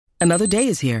Another day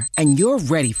is here, and you're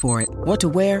ready for it. What to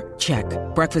wear? Check.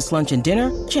 Breakfast, lunch, and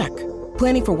dinner? Check.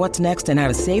 Planning for what's next and how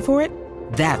to save for it?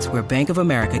 That's where Bank of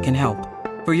America can help.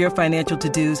 For your financial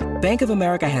to-dos, Bank of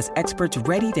America has experts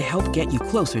ready to help get you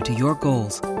closer to your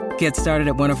goals. Get started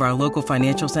at one of our local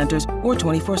financial centers or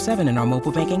 24/7 in our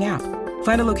mobile banking app.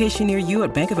 Find a location near you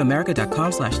at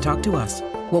bankofamerica.com/talktous.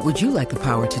 What would you like the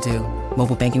power to do?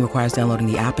 Mobile banking requires downloading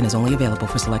the app and is only available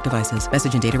for select devices.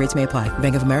 Message and data rates may apply.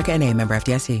 Bank of America N.A., member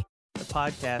FDIC. The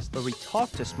podcast where we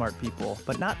talk to smart people,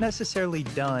 but not necessarily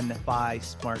done by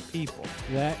smart people.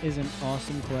 That is an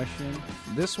awesome question.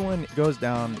 This one goes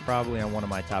down probably on one of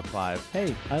my top 5.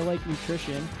 Hey, I like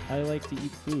nutrition. I like to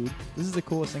eat food. This is the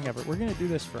coolest thing ever. We're going to do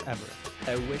this forever.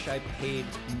 I wish I paid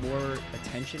more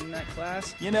attention in that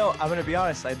class. You know, I'm going to be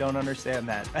honest, I don't understand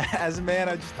that. As a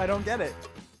man, I don't get it.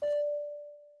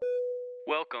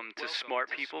 Welcome to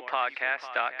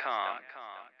smartpeoplepodcast.com.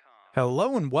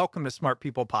 Hello and welcome to Smart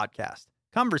People Podcast,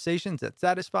 conversations that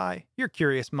satisfy your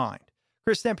curious mind.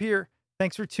 Chris Stemp here.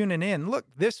 Thanks for tuning in. Look,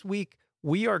 this week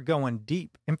we are going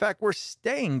deep. In fact, we're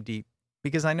staying deep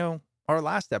because I know our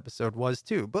last episode was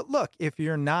too. But look, if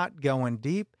you're not going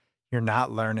deep, you're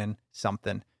not learning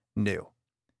something new.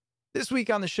 This week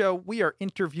on the show, we are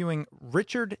interviewing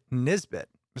Richard Nisbett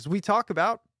as we talk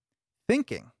about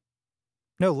thinking.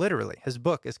 No, literally, his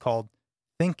book is called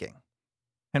Thinking.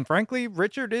 And frankly,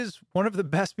 Richard is one of the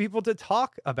best people to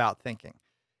talk about thinking.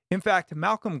 In fact,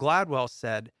 Malcolm Gladwell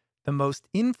said, the most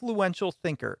influential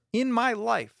thinker in my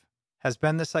life has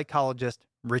been the psychologist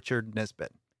Richard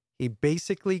Nisbett. He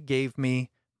basically gave me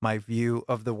my view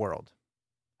of the world.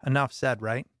 Enough said,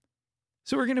 right?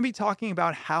 So we're going to be talking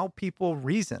about how people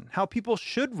reason, how people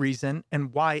should reason,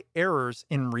 and why errors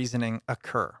in reasoning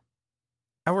occur.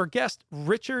 Our guest,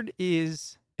 Richard,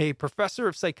 is a professor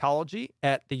of psychology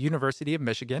at the University of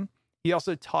Michigan. He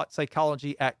also taught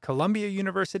psychology at Columbia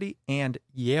University and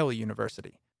Yale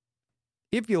University.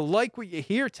 If you like what you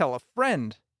hear, tell a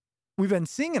friend. We've been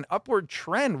seeing an upward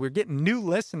trend. We're getting new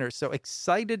listeners, so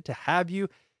excited to have you.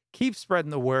 Keep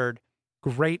spreading the word.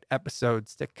 Great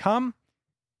episodes to come.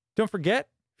 Don't forget,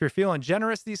 if you're feeling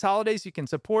generous these holidays, you can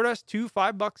support us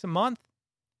 $5 a month.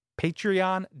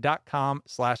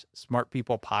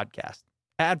 Patreon.com/smartpeoplepodcast.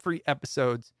 Ad-free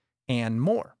episodes, and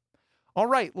more. All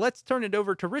right, let's turn it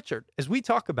over to Richard as we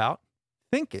talk about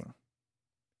thinking.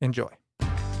 Enjoy.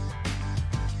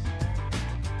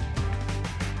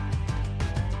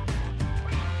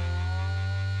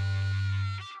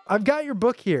 I've got your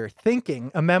book here, Thinking,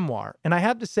 a memoir, and I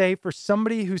have to say, for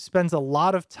somebody who spends a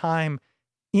lot of time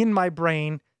in my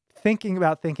brain thinking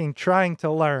about thinking, trying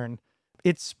to learn,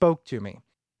 it spoke to me.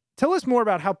 Tell us more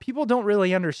about how people don't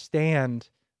really understand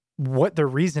what the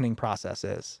reasoning process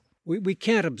is. We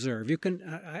can't observe. You can,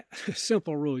 a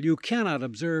simple rule, you cannot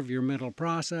observe your mental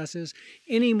processes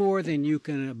any more than you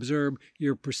can observe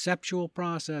your perceptual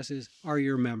processes or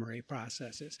your memory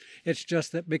processes. It's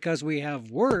just that because we have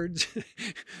words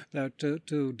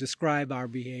to describe our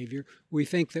behavior, we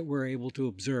think that we're able to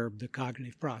observe the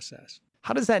cognitive process.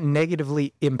 How does that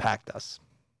negatively impact us?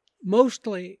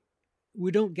 Mostly, we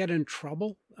don't get in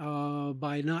trouble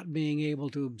by not being able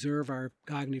to observe our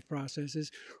cognitive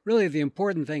processes. Really, the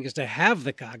important thing is to have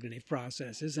the cognitive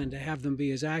processes and to have them be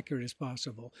as accurate as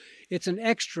possible. It's an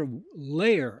extra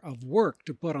layer of work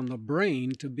to put on the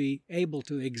brain to be able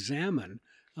to examine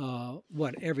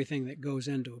everything that goes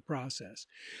into a process.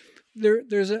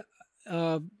 There's a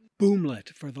boomlet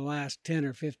for the last 10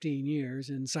 or 15 years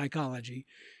in psychology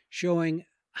showing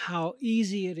how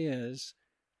easy it is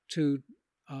to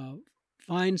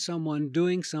find someone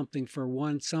doing something for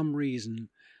some reason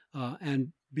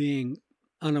and being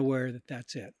unaware that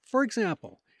that's it. For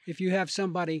example, if you have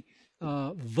somebody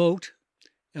vote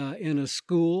in a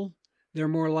school, they're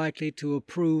more likely to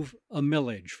approve a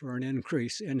millage for an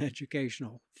increase in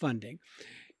educational funding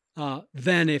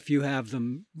than if you have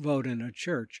them vote in a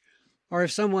church. Or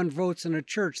if someone votes in a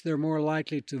church, they're more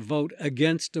likely to vote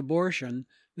against abortion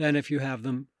than if you have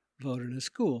them vote in a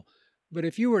school. But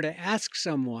if you were to ask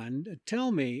someone,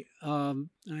 tell me, I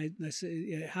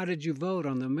say, how did you vote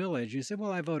on the millage? You say,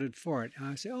 well, I voted for it. And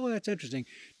I say, oh, that's interesting.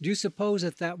 Do you suppose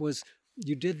that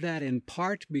you did that in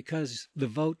part because the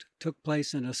vote took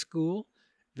place in a school?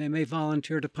 They may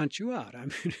volunteer to punch you out. I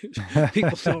mean,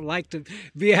 people don't like to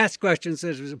be asked questions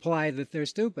that imply that they're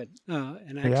stupid,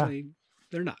 and actually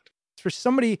they're not. For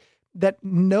somebody that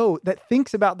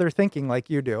thinks about their thinking like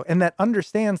you do, and that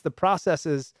understands the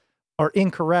processes are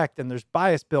incorrect and there's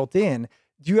bias built in,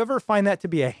 do you ever find that to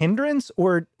be a hindrance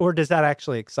or does that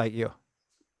actually excite you?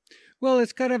 Well,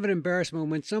 it's kind of an embarrassment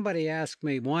when somebody asks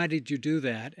me, why did you do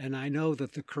that? And I know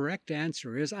that the correct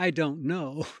answer is, I don't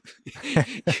know.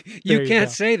 You you can't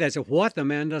go. say that. So what? The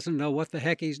man doesn't know what the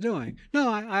heck he's doing. No,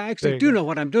 I There actually you do go. know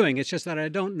what I'm doing. It's just that I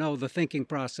don't know the thinking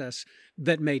process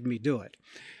that made me do it.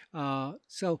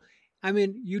 So, I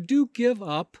mean, you do give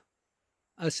up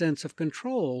a sense of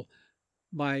control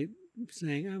by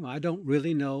saying, oh, I don't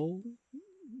really know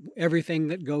everything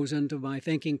that goes into my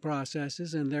thinking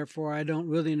processes, and therefore I don't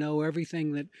really know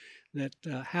everything that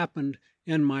happened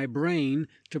in my brain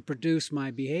to produce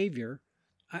my behavior.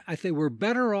 I think we're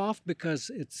better off because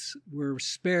we're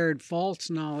spared false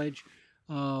knowledge.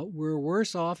 We're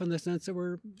worse off in the sense that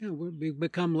we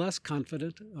become less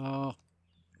confident,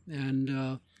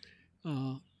 and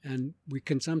we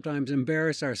can sometimes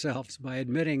embarrass ourselves by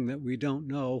admitting that we don't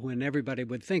know when everybody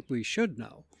would think we should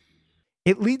know.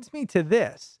 It leads me to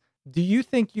this. Do you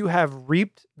think you have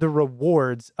reaped the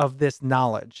rewards of this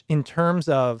knowledge in terms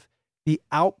of the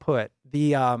output,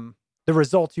 the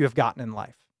results you have gotten in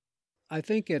life? I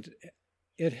think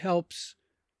it helps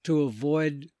to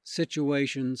avoid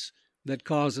situations that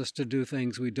cause us to do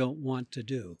things we don't want to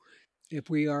do. If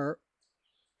we are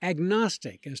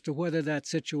agnostic as to whether that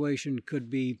situation could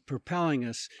be propelling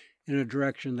us in a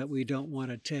direction that we don't want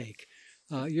to take,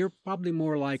 you're probably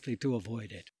more likely to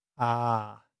avoid it.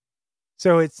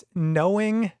 So it's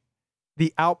knowing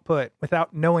the output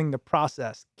without knowing the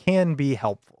process can be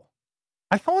helpful.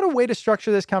 I thought a way to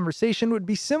structure this conversation would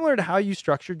be similar to how you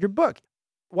structured your book.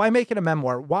 Why make it a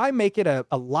memoir? Why make it a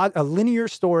linear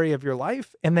story of your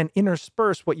life and then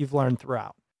intersperse what you've learned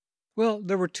throughout? Well,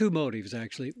 there were two motives,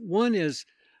 actually. One is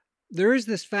there is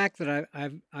this fact that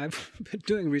I've been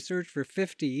doing research for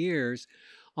 50 years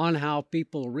on how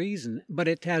people reason, but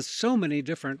it has so many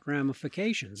different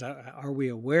ramifications. Are we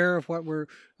aware of what we're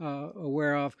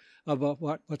aware of, about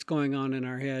what's going on in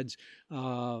our heads?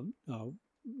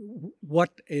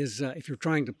 What is, if you're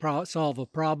trying to solve a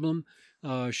problem,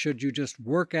 should you just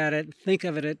work at it, think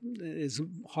of it as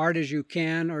hard as you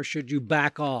can, or should you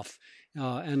back off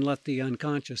and let the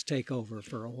unconscious take over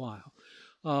for a while?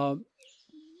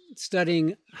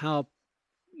 Studying how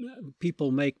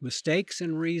people make mistakes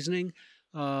in reasoning.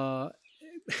 For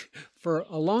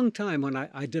a long time, when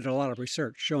I did a lot of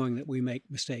research showing that we make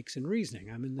mistakes in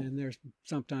reasoning, I mean, and they're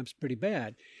sometimes pretty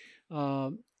bad.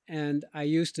 And I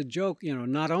used to joke,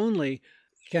 not only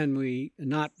can we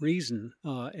not reason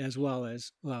as well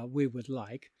as we would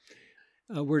like,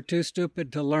 we're too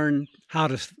stupid to learn how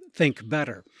to think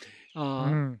better.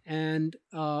 And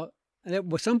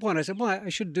at some point I said, well, I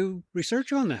should do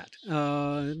research on that.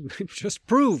 Just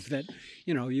prove that,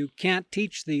 you can't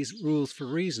teach these rules for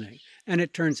reasoning. And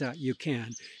it turns out you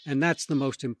can. And that's the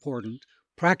most important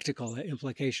practical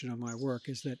implication of my work,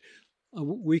 is that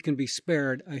we can be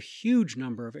spared a huge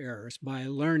number of errors by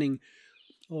learning,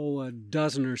 a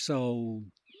dozen or so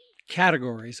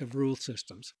categories of rule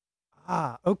systems.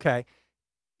 Okay.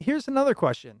 Here's another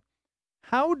question.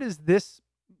 How does this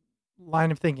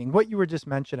line of thinking, what you were just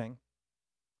mentioning,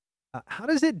 how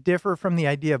does it differ from the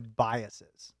idea of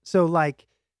biases? So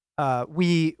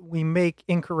we make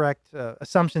incorrect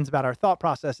assumptions about our thought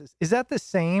processes. Is that the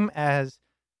same as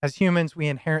humans, we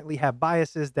inherently have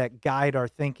biases that guide our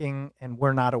thinking and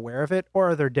we're not aware of it, or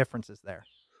are there differences there?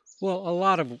 Well, a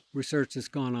lot of research that's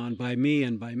gone on by me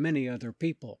and by many other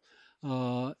people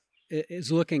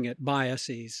is looking at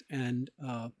biases and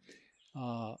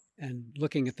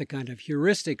looking at the kind of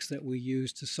heuristics that we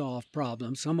use to solve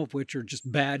problems, some of which are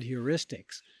just bad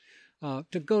heuristics.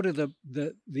 To go to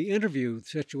the interview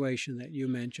situation that you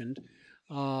mentioned,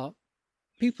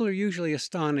 people are usually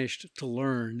astonished to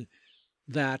learn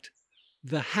that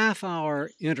the half-hour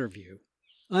interview,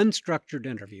 unstructured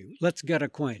interview, let's get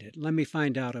acquainted, let me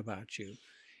find out about you,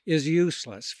 is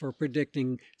useless for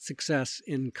predicting success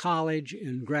in college,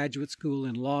 in graduate school,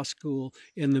 in law school,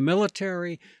 in the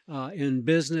military, in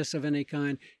business of any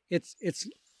kind. It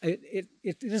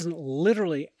isn't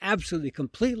literally absolutely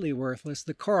completely worthless.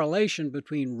 The correlation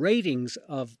between ratings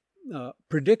of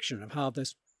prediction of how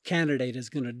this candidate is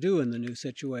going to do in the new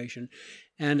situation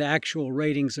and actual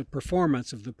ratings of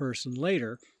performance of the person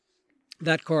later,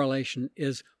 that correlation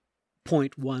is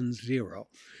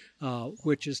 0.10,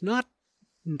 which is not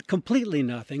completely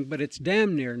nothing, but it's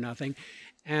damn near nothing.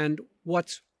 And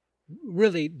what's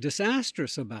really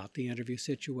disastrous about the interview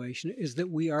situation is that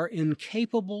we are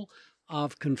incapable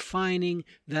of confining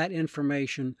that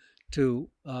information to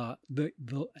to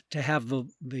have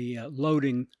the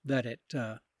loading that it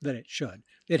should.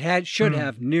 It should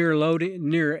have near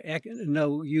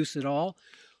no use at all.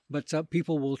 but some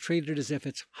people will treat it as if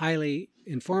it's highly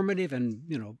informative and,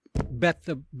 bet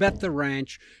the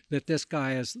ranch that this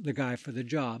guy is the guy for the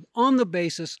job on the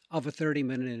basis of a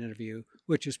 30-minute interview,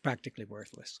 which is practically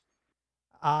worthless.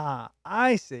 Ah,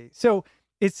 I see. So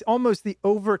it's almost the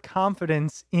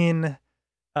overconfidence in,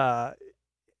 and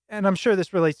I'm sure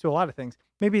this relates to a lot of things.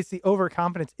 Maybe it's the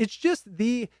overconfidence. It's just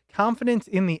the confidence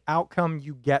in the outcome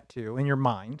you get to in your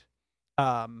mind.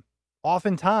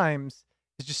 Oftentimes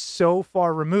is just so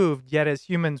far removed, yet as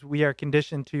humans, we are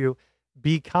conditioned to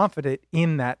be confident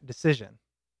in that decision.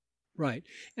 Right.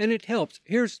 And it helps.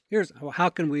 Here's how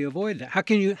can we avoid that? How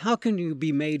can you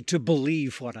be made to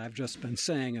believe what I've just been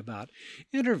saying about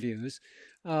interviews?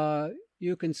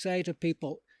 You can say to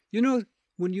people,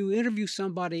 when you interview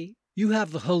somebody, you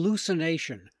have the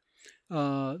hallucination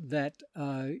that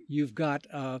you've got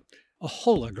a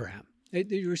hologram.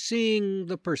 You're seeing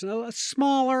the person,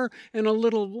 smaller and a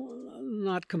little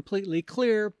not completely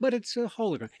clear, but it's a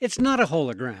hologram. It's not a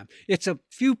hologram. It's a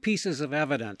few pieces of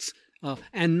evidence,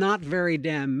 and not very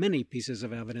damn many pieces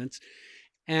of evidence.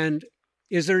 And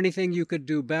is there anything you could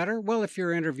do better? Well, if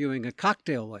you're interviewing a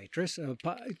cocktail waitress,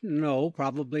 no,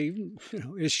 probably,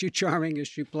 is she charming? Is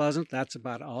she pleasant? That's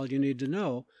about all you need to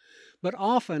know. But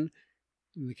often,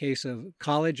 in the case of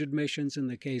college admissions, in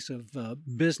the case of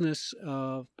business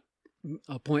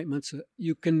appointments,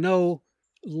 you can know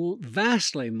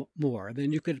vastly more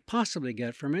than you could possibly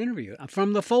get from an interview,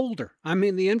 from the folder. I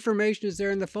mean, the information is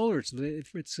there in the folder. It's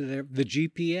the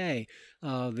GPA,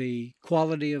 the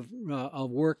quality of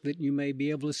work that you may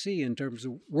be able to see in terms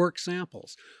of work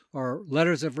samples or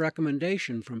letters of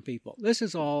recommendation from people. This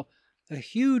is all a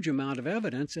huge amount of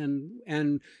evidence,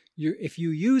 and if you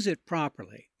use it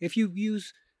properly, if you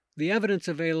use the evidence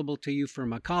available to you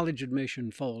from a college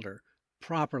admission folder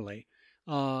properly,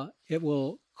 it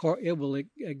will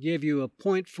give you a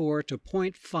 0.4 to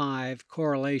 0.5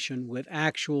 correlation with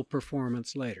actual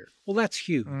performance later. Well, that's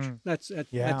huge. That's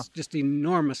just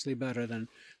enormously better than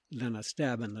a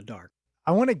stab in the dark.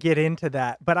 I want to get into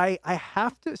that, but I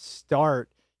have to start.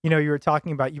 You were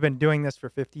talking about you've been doing this for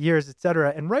 50 years, et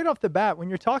cetera. And right off the bat, when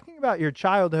you're talking about your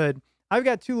childhood, I've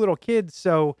got 2 little kids.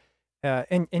 So,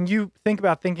 and you think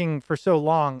about thinking for so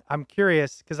long, I'm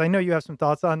curious, because I know you have some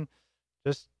thoughts on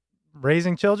just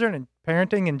raising children and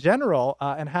parenting in general,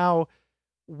 and how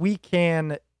we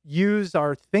can use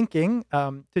our thinking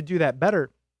to do that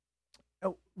better.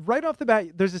 Right off the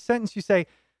bat, there's a sentence you say,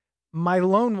 my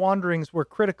lone wanderings were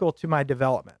critical to my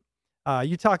development.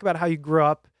 You talk about how you grew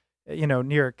up,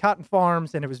 near cotton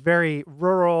farms, and it was very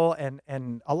rural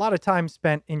and a lot of time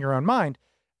spent in your own mind.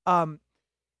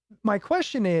 My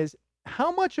question is,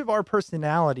 how much of our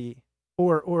personality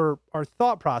or our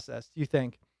thought process do you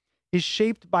think is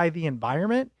shaped by the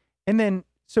environment? And then,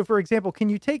 so for example, can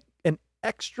you take an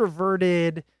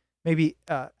extroverted, maybe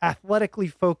athletically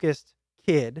focused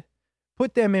kid,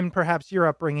 put them in perhaps your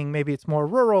upbringing, maybe it's more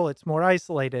rural, it's more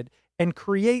isolated, and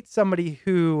create somebody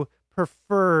who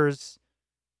prefers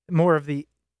more of the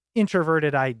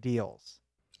introverted ideals?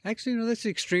 Actually, that's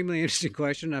an extremely interesting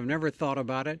question. I've never thought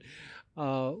about it.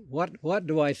 What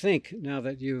do I think now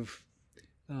that you've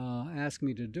asked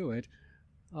me to do it?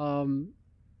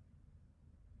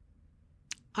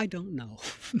 I don't know.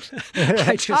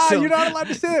 I just you're not allowed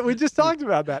to say it. We just talked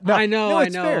about that. No, I know.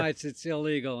 fair. It's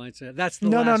illegal. That's the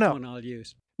last one I'll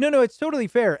use. No, it's totally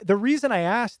fair. The reason I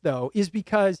asked, though, is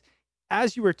because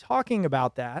as you were talking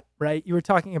about that, right, you were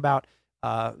talking about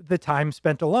the time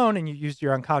spent alone, and you used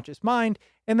your unconscious mind,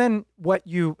 and then what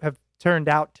you have turned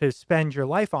out to spend your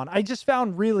life on. I just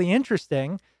found really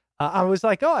interesting. I was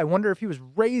like, I wonder if he was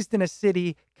raised in a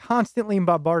city, constantly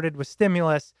bombarded with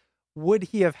stimulus, would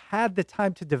he have had the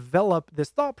time to develop this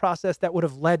thought process that would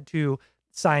have led to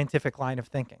scientific line of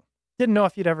thinking? Didn't know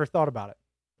if you'd ever thought about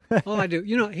it. Well, I do.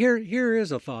 Here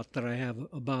is a thought that I have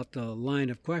about the line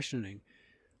of questioning.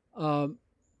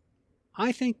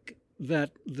 I think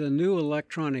that the new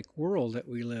electronic world that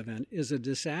we live in is a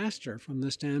disaster from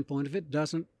the standpoint of it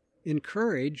doesn't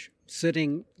encourage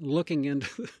sitting, looking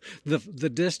into the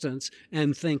distance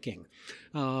and thinking.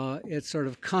 It's sort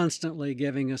of constantly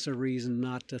giving us a reason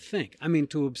not to think. I mean,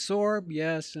 to absorb,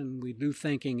 yes, and we do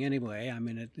thinking anyway. I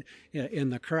mean, in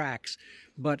the cracks.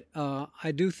 But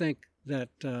I do think that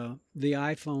the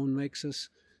iPhone makes us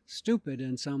stupid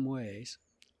in some ways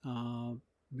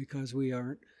because we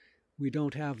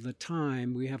don't have the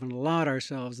time. We haven't allowed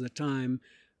ourselves the time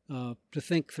to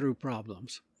think through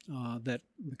problems.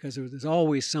 Because there's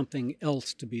always something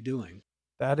else to be doing.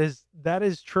 That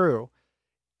is true.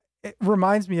 It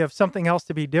reminds me of something else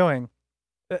to be doing.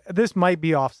 This might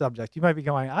be off subject. You might be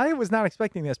going, I was not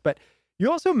expecting this, but you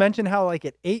also mentioned how like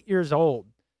at 8 years old,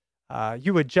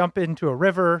 you would jump into a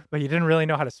river, but you didn't really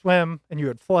know how to swim, and you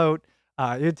would float.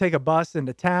 You'd take a bus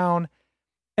into town.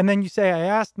 And then you say, I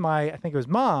asked I think it was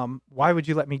mom, why would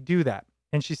you let me do that?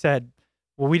 And she said,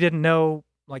 well, we didn't know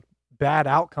like bad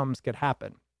outcomes could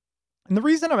happen. And the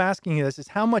reason I'm asking you this is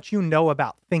how much you know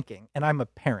about thinking, and I'm a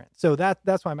parent. So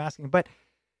that's why I'm asking. But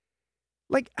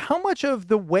like, how much of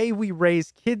the way we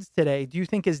raise kids today do you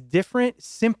think is different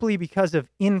simply because of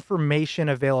information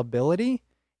availability?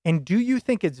 And do you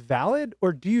think it's valid,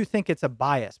 or do you think it's a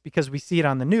bias because we see it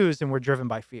on the news and we're driven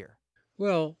by fear?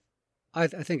 Well, I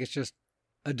think it's just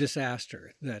a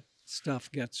disaster that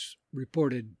stuff gets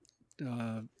reported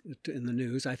in the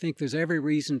news. I think there's every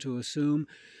reason to assume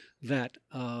that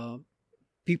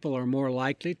people are more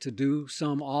likely to do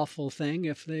some awful thing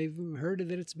if they've heard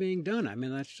that it's being done. I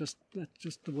mean, that's just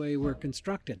the way we're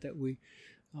constructed. That we,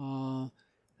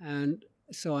 and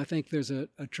so I think there's a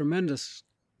tremendous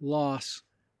loss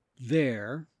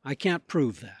there. I can't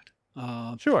prove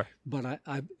that. Sure, but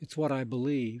it's what I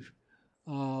believe.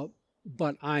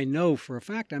 But I know for a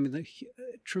fact, I mean, the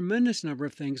tremendous number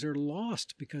of things are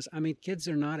lost because, I mean, kids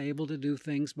are not able to do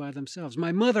things by themselves.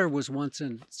 My mother was once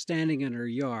standing in her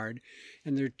yard,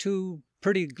 and there are two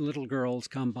pretty little girls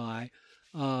come by,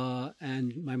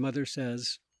 and my mother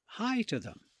says hi to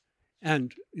them.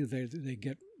 And they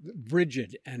get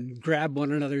rigid and grab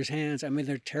one another's hands. I mean,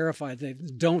 they're terrified. They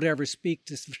don't ever speak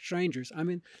to strangers. I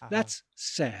mean, that's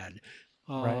sad.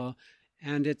 Right.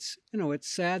 And it's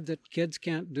sad that kids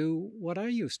can't do what I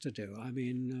used to do. I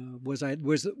mean, was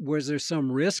there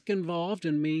some risk involved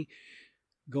in me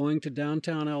going to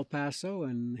downtown El Paso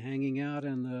and hanging out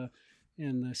in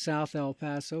the South El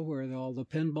Paso where all the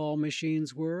pinball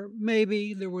machines were?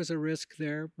 Maybe there was a risk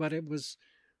there, but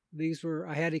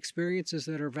I had experiences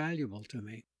that are valuable to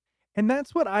me. And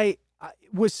that's what I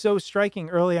was so striking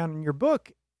early on in your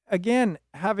book. Again,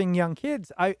 having young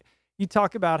kids, you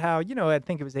talk about how, I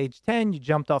think it was age 10, you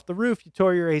jumped off the roof, you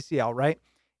tore your ACL, right?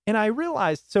 And I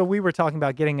realized, so we were talking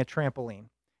about getting a trampoline.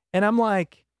 And I'm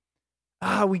like,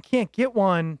 we can't get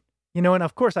one, and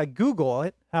of course I Google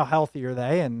it, how healthy are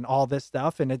they and all this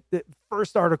stuff. And the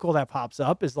first article that pops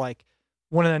up is like,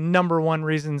 one of the number one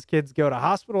reasons kids go to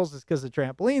hospitals is because of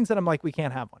trampolines. And I'm like, we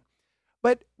can't have one.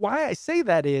 But why I say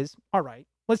that is, all right,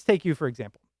 let's take you for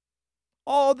example.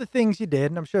 All the things you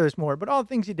did, and I'm sure there's more, but all the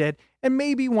things you did, and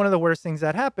maybe one of the worst things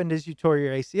that happened is you tore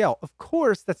your ACL. Of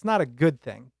course, that's not a good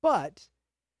thing, but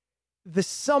the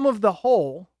sum of the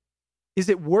whole, is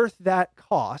it worth that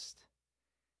cost?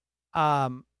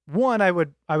 One, I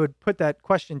would put that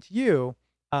question to you.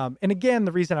 And again,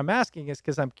 the reason I'm asking is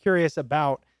because I'm curious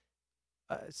about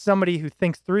somebody who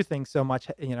thinks through things so much,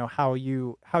 how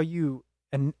you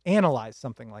analyze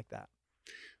something like that.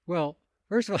 Well,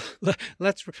 first of all,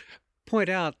 let's point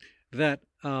out that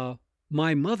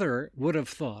my mother would have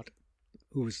thought,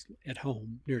 who was at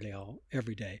home nearly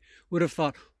every day, would have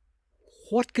thought,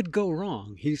 what could go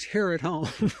wrong? He's here at home.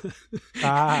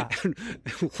 And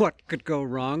what could go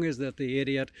wrong is that the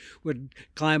idiot would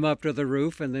climb up to the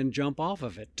roof and then jump off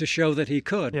of it to show that he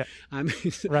could. Yeah. I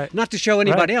mean, right. Not to show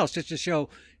anybody else, just to show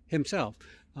himself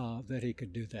that he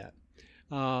could do that.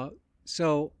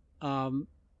 So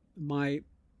my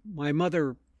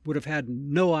mother would have had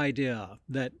no idea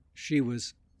that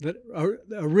that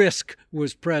a risk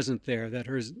was present there, that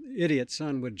her idiot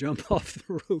son would jump off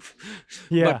the roof.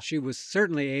 Yeah. But she was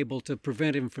certainly able to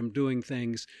prevent him from doing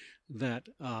things that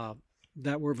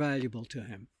were valuable to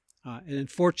him. And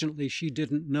unfortunately, she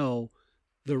didn't know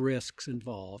the risks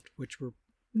involved, which were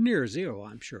near zero,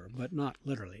 I'm sure, but not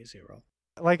literally zero.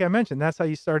 Like I mentioned, that's how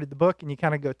you started the book, and you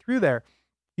kind of go through there.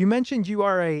 You mentioned you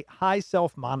are a high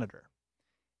self-monitor.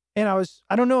 And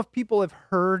I don't know if people have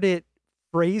heard it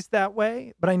phrased that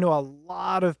way, but I know a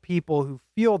lot of people who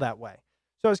feel that way.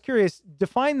 So I was curious,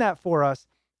 define that for us,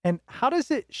 and how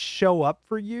does it show up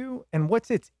for you, and what's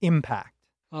its impact?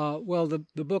 Well,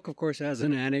 the book, of course, has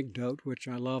an anecdote, which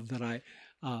I love,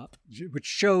 which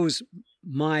shows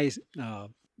my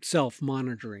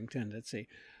self-monitoring tendency.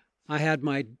 I had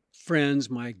my friends,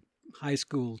 my high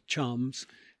school chums,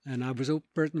 and I was a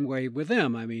certain way with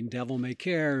them. I mean, devil may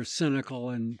care, cynical,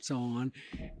 and so on.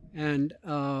 And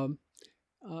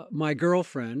my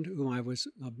girlfriend, whom I was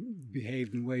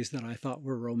behaved in ways that I thought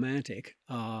were romantic,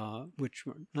 which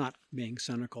were not being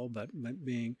cynical, but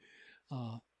being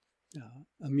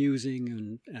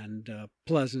amusing and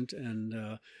pleasant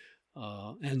and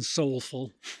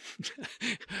soulful.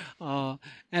 And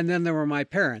then there were my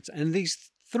parents, and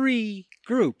these three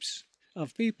groups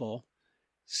of people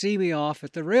see me off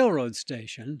at the railroad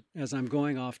station as I'm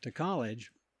going off to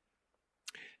college,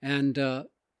 and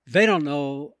they don't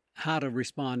know how to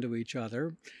respond to each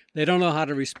other. They don't know how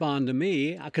to respond to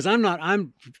me because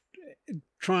I'm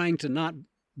trying to not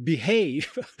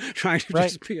behave, trying to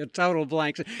just be a total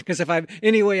blank. Because if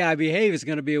any way I behave is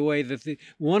going to be a way that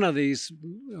one of these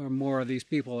or more of these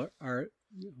people are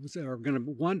going to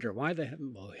wonder why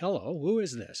well, hello, who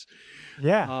is this?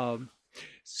 Yeah.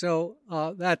 So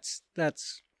that's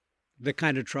the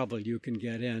kind of trouble you can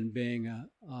get in being a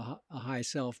high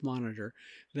self-monitor,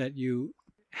 that you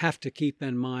have to keep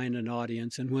in mind an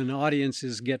audience. And when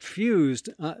audiences get fused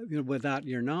without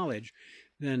your knowledge,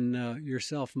 then your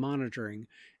self-monitoring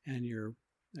and your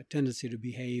tendency to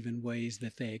behave in ways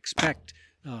that they expect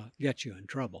get you in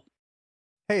trouble.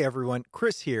 Hey everyone,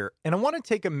 Chris here, and I want to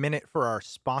take a minute for our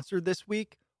sponsor this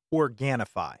week,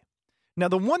 Organifi. Now,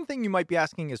 the one thing you might be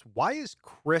asking is, why is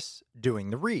Chris doing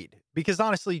the read? Because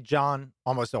honestly, John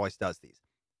almost always does these.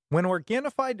 When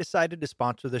Organifi decided to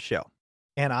sponsor the show,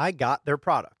 and I got their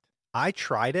product, I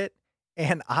tried it,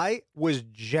 and I was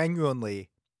genuinely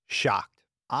shocked.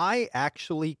 I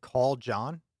actually called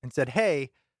John and said,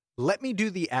 hey, let me do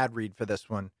the ad read for this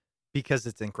one because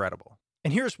it's incredible.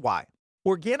 And here's why.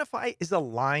 Organifi is a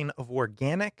line of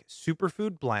organic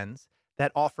superfood blends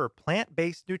that offer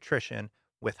plant-based nutrition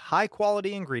with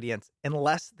high-quality ingredients and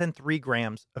less than 3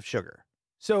 grams of sugar.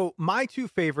 So my two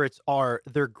favorites are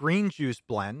their green juice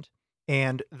blend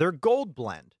and their gold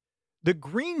blend. The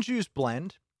green juice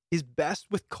blend is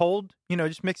best with cold,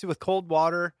 just mix it with cold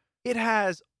water. It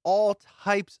has all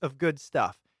types of good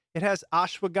stuff. It has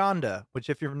ashwagandha, which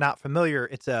if you're not familiar,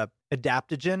 it's a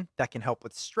adaptogen that can help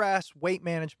with stress, weight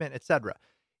management, etc.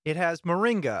 It has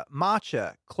moringa,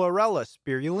 matcha, chlorella,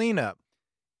 spirulina.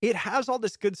 It has all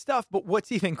this good stuff, but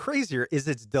what's even crazier is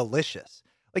it's delicious.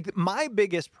 Like, my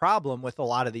biggest problem with a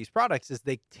lot of these products is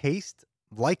they taste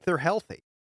like they're healthy.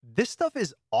 This stuff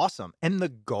is awesome. And the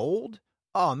gold,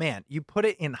 oh man, you put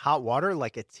it in hot water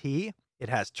like a tea. It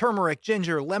has turmeric,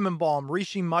 ginger, lemon balm,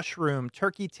 reishi mushroom,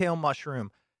 turkey tail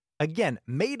mushroom. Again,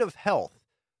 made of health,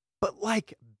 but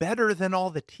like better than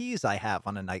all the teas I have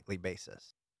on a nightly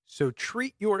basis. So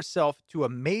treat yourself to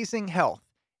amazing health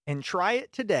and try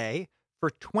it today for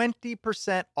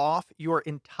 20% off your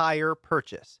entire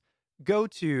purchase. Go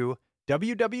to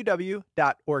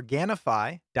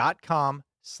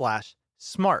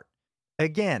www.organifi.com/smart.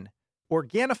 Again,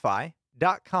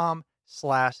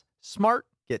 Organifi.com/smart.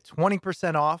 Get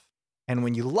 20% off. And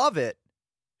when you love it,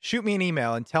 shoot me an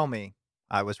email and tell me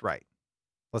I was right.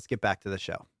 Let's get back to the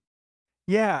show.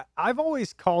 Yeah, I've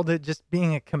always called it just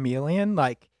being a chameleon.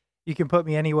 Like, you can put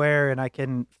me anywhere and I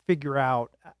can figure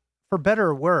out, for better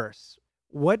or worse,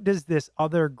 what does this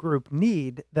other group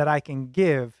need that I can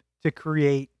give to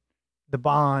create the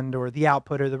bond or the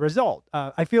output or the result?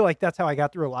 I feel like that's how I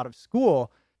got through a lot of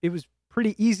school. It was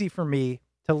pretty easy for me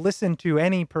to listen to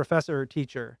any professor or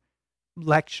teacher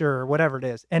lecture or whatever it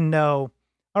is and know,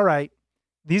 all right,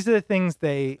 these are the things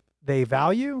they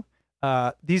value.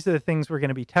 These are the things we're going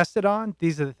to be tested on.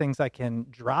 These are the things I can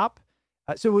drop.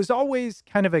 So it was always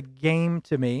kind of a game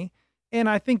to me. And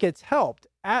I think it's helped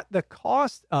at the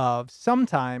cost of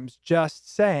sometimes just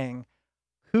saying,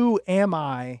 who am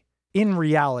I in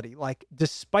reality? Like,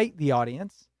 despite the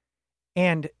audience,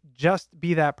 and just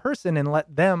be that person and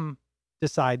let them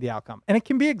decide the outcome. And it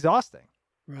can be exhausting.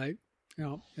 Right.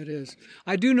 Yeah, it is.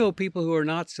 I do know people who are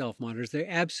not self-monitors. They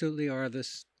absolutely are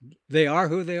this. They are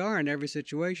who they are in every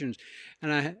situation.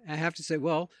 And I have to say,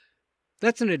 well,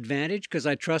 that's an advantage because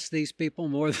I trust these people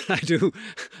more than I do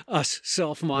us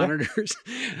self-monitors.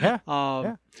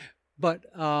 Yeah.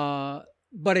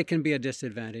 But it can be a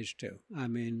disadvantage too. I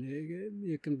mean,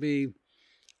 you can be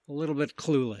a little bit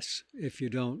clueless if you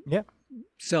don't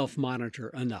self-monitor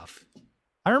enough.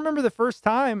 I remember the first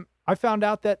time I found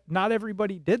out that not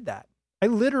everybody did that. I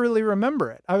literally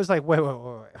remember it. I was like,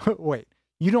 wait.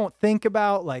 You don't think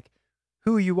about like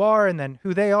who you are and then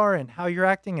who they are and how you're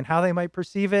acting and how they might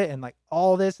perceive it and like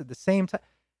all this at the same time.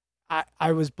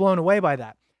 I was blown away by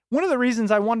that. One of the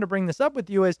reasons I wanted to bring this up with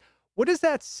you is, what does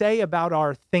that say about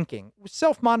our thinking,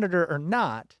 self-monitor or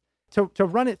not, to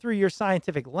run it through your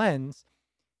scientific lens?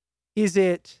 Is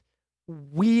it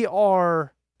we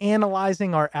are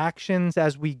analyzing our actions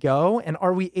as we go? And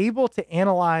are we able to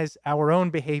analyze our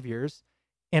own behaviors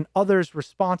and others'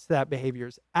 response to that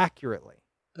behaviors accurately?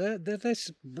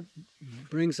 This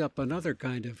brings up another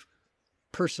kind of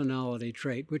personality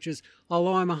trait, which is,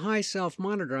 although I'm a high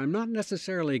self-monitor, I'm not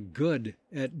necessarily good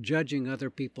at judging other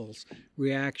people's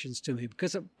reactions to me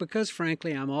because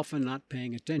frankly, I'm often not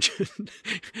paying attention.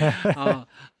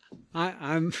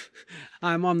 I'm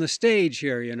on the stage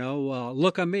here,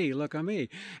 look at me,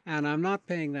 and I'm not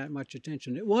paying that much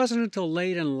attention. It wasn't until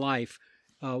late in life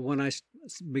when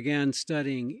began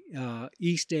studying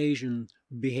East Asian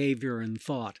behavior and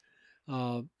thought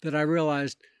that I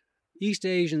realized East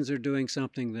Asians are doing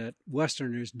something that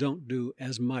Westerners don't do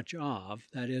as much of.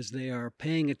 That is, they are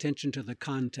paying attention to the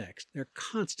context. They're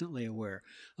constantly aware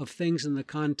of things in the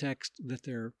context that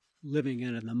they're living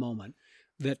in the moment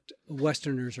that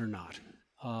Westerners are not.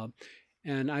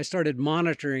 And I started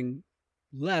monitoring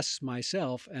less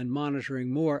myself and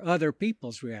monitoring more other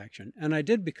people's reaction. And I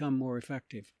did become more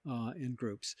effective in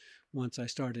groups once I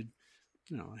started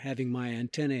having my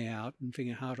antennae out and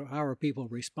figuring how are people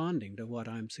responding to what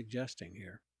I'm suggesting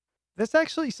here. That's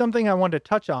actually something I wanted to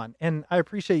touch on, and I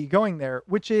appreciate you going there,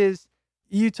 which is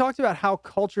you talked about how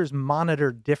cultures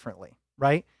monitor differently,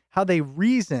 right? How they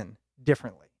reason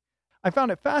differently. I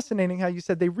found it fascinating how you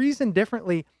said they reason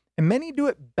differently, and many do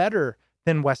it better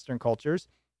than Western cultures.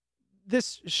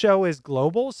 This show is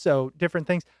global, so different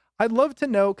things. I'd love to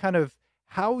know kind of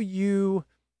how you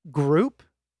group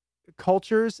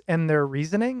cultures and their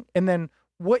reasoning, and then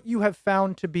what you have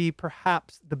found to be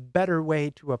perhaps the better way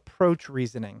to approach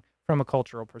reasoning from a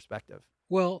cultural perspective.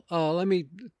 Well, let me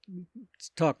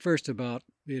talk first about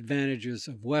the advantages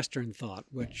of Western thought,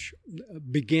 which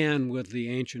began with the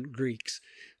ancient Greeks,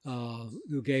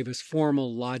 who gave us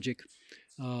formal logic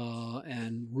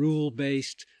and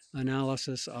rule-based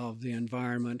analysis of the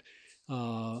environment,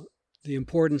 the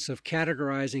importance of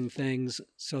categorizing things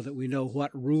so that we know what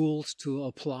rules to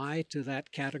apply to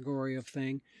that category of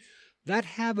thing. That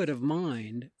habit of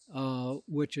mind,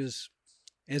 which has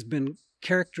been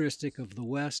characteristic of the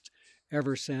West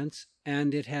ever since,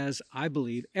 and it has, I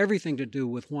believe, everything to do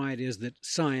with why it is that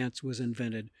science was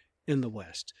invented in the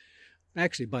West,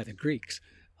 actually by the Greeks,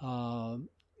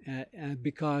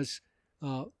 because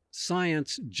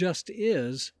science just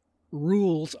is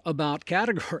rules about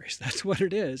categories. That's what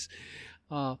it is.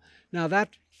 Now that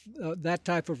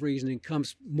type of reasoning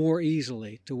comes more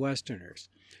easily to Westerners.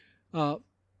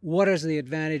 What is the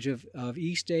advantage of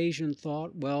East Asian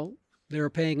thought? Well, they're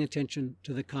paying attention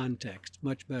to the context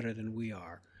much better than we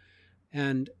are.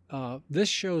 And this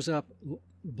shows up,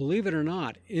 believe it or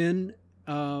not, in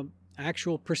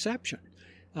actual perception.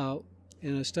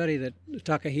 In a study that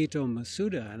Takahito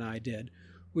Masuda and I did,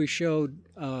 we showed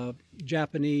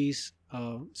Japanese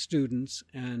students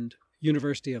and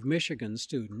University of Michigan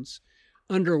students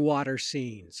underwater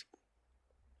scenes.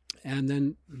 And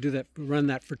then run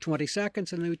that for 20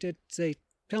 seconds, and they would say,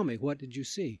 tell me, what did you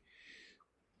see?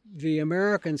 The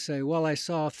Americans say, well, I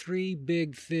saw 3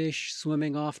 big fish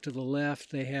swimming off to the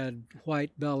left. They had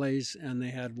white bellies, and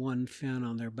they had one fin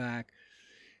on their back.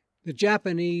 The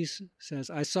Japanese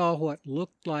says, I saw what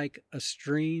looked like a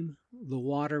stream. The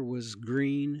water was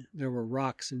green. There were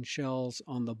rocks and shells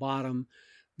on the bottom.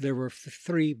 There were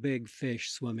 3 big fish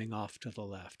swimming off to the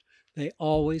left. They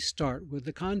always start with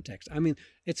the context. I mean,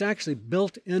 it's actually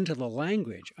built into the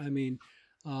language. I mean,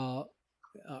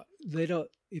 they don't.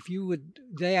 If you would,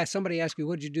 somebody ask you,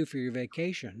 what did you do for your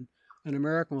vacation? An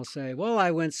American will say, well,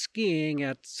 I went skiing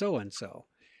at so and so.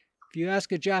 If you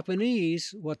ask a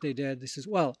Japanese what they did, they says,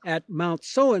 well, at Mount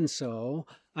so and so,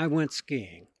 I went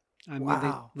skiing. I mean,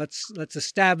 Wow. let's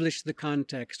establish the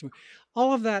context.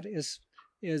 All of that is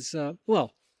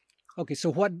well. Okay, so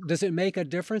what does it make a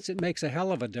difference? It makes a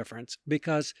hell of a difference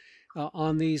because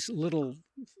on these little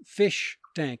fish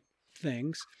tank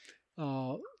things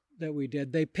that we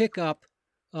did, they pick up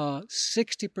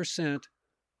 60%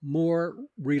 more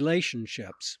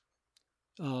relationships,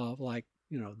 like,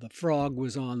 the frog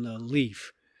was on the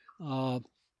leaf,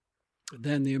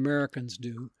 than the Americans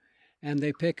do. And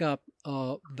they pick up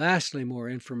vastly more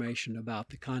information about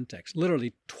the context,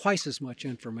 literally twice as much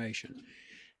information.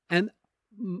 And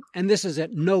this is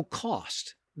at no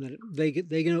cost. They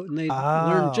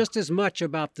learn just as much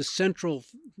about the central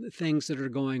things that are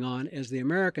going on as the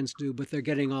Americans do, but they're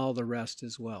getting all the rest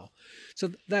as well.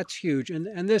 So that's huge.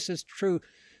 And this is true.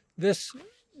 This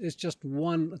is just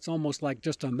one, it's almost like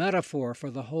just a metaphor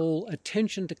for the whole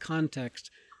attention to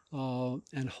context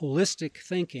and holistic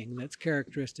thinking that's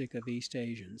characteristic of East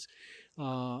Asians.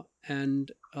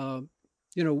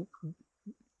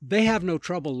 They have no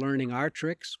trouble learning our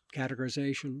tricks,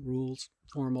 categorization, rules,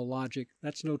 formal logic.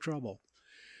 That's no trouble.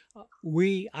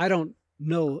 I don't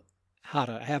know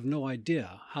have no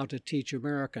idea how to teach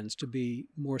Americans to be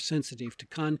more sensitive to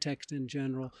context in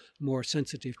general, more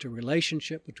sensitive to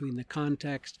relationship between the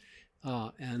context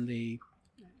and the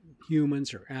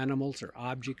humans or animals or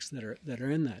objects that are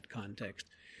in that context.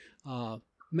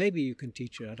 Maybe you can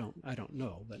teach it. I don't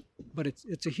know, but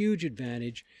it's a huge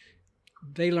advantage.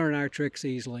 They learn our tricks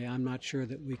easily. I'm not sure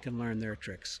that we can learn their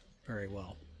tricks very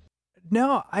well.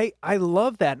 No, I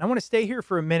love that. And I want to stay here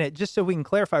for a minute just so we can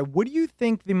clarify. What do you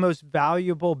think the most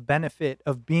valuable benefit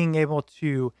of being able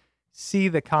to see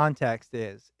the context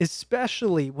is,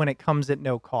 especially when it comes at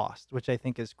no cost, which I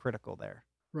think is critical there?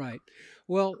 Right.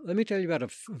 Well, let me tell you about a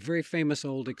very famous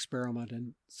old experiment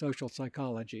in social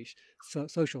psychology.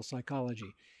 Social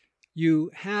psychology.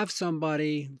 You have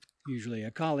somebody, usually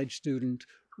a college student,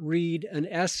 read an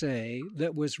essay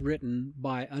that was written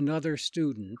by another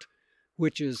student,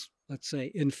 which is, let's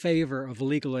say, in favor of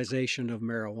legalization of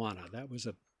marijuana. That was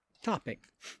a topic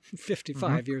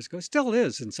 55 years ago, still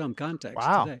is in some contexts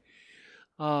today.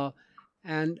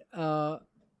 And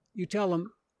you tell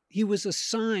them he was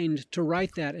assigned to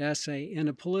write that essay in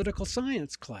a political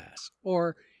science class,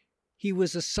 or he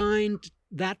was assigned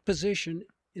that position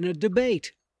in a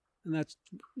debate. And that's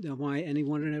why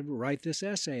anyone would write this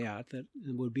essay out that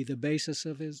would be the basis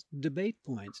of his debate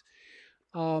points.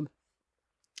 Or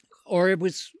it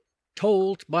was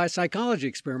told by a psychology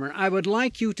experiment, I would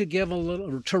like you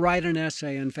to write an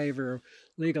essay in favor of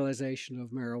legalization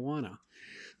of marijuana.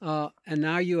 And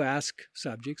now you ask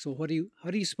subjects, well,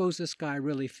 how do you suppose this guy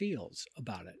really feels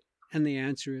about it? And the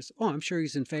answer is, I'm sure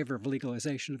he's in favor of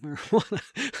legalization of marijuana.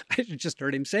 I just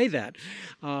heard him say that.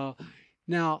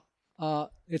 Now,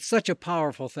 it's such a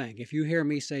powerful thing. If you hear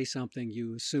me say something,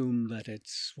 you assume that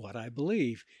it's what I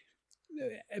believe.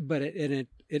 But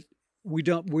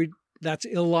that's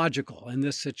illogical in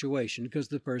this situation because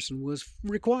the person was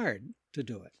required to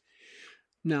do it.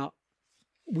 Now,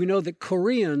 we know that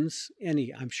Koreans,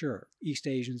 I'm sure East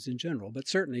Asians in general, but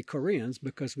certainly Koreans,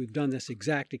 because we've done this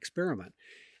exact experiment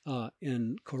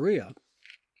in Korea,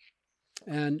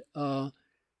 and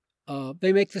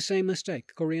they make the same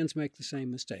mistake. Koreans make the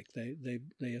same mistake.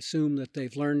 They assume that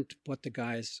they've learned what the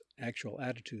guy's actual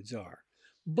attitudes are.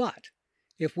 But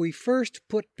if we first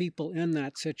put people in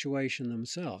that situation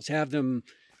themselves, have them,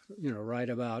 write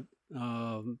about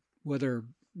whether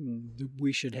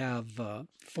we should have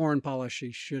foreign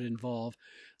policy should involve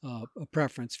a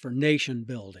preference for nation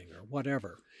building or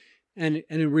whatever. And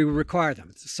we require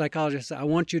them. The psychologist says, I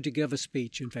want you to give a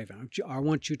speech in favor. I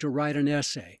want you to write an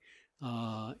essay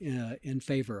in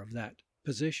favor of that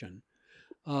position.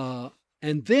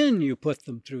 And then you put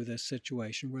them through this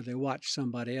situation where they watch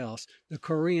somebody else. The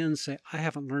Koreans say, I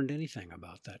haven't learned anything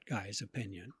about that guy's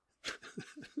opinion.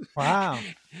 Wow.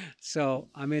 So,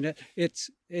 I mean,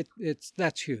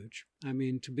 that's huge. I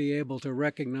mean, to be able to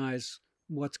recognize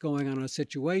what's going on in a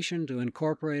situation, to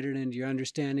incorporate it into your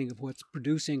understanding of what's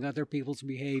producing other people's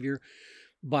behavior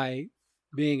by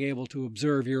being able to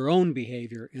observe your own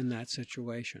behavior in that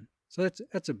situation. So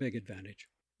that's a big advantage.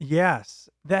 Yes,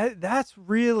 that's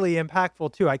really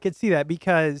impactful too. I could see that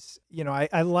because,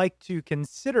 I like to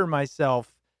consider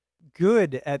myself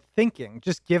good at thinking,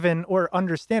 just given or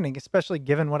understanding, especially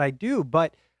given what I do.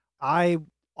 But I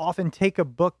often take a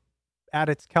book at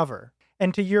its cover.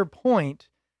 And to your point,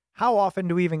 how often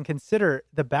do we even consider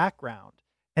the background?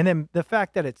 And then the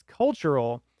fact that it's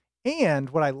cultural.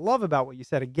 And what I love about what you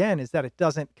said again is that it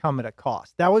doesn't come at a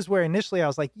cost. That was where initially I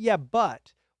was like, yeah,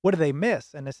 but what do they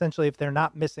miss? And essentially, if they're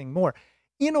not missing more,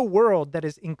 in a world that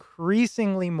is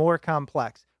increasingly more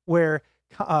complex, where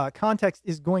context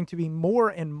is going to be more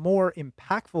and more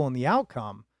impactful in the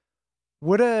outcome,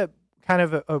 what a kind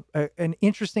of an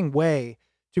interesting way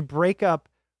to break up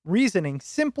reasoning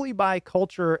simply by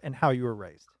culture and how you were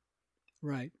raised.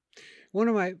 Right. One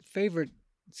of my favorite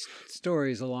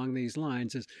stories along these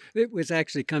lines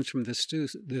actually comes from this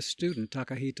student,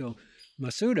 Takahito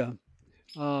Masuda,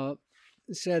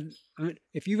 said,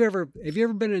 if you've ever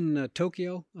been in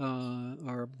Tokyo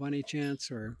or by any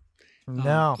chance, or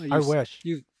no, I wish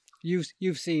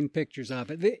you've seen pictures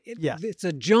of it. Yes. It's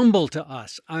a jumble to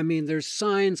us. I mean, there's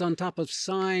signs on top of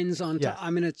signs on top. Yes. I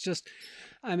mean, it's just,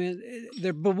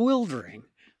 they're bewildering.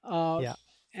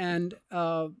 And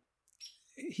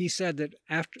he said that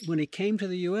when he came to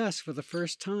the U.S. for the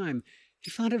first time,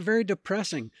 he found it very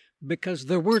depressing because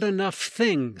there weren't enough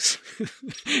things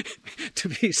to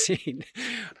be seen.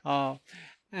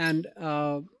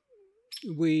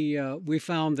 We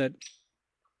found that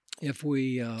if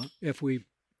we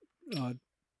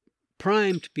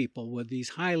primed people with these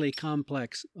highly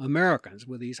complex Americans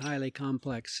with these highly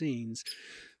complex scenes,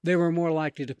 they were more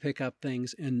likely to pick up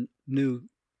things in new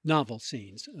novel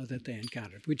scenes that they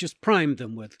encountered. We just primed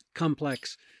them with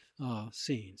complex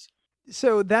scenes.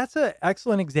 So that's an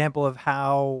excellent example of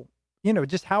how,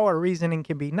 just how our reasoning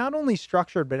can be not only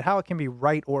structured, but how it can be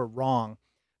right or wrong.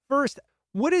 First,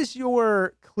 what is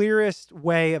your clearest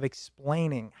way of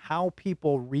explaining how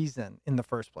people reason in the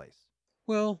first place?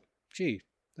 Well,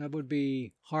 that would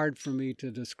be hard for me to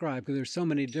describe because there's so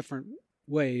many different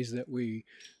ways that we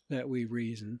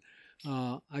reason.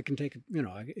 I can take,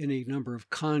 any number of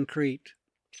concrete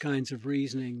kinds of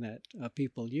reasoning that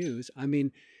people use. I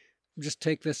mean, just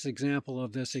take this example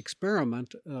of this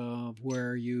experiment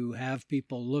where you have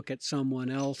people look at someone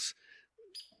else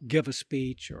give a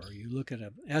speech, or you look at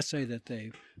an essay that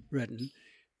they've written.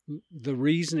 The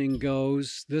reasoning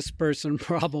goes, this person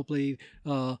probably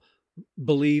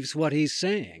believes what he's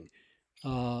saying.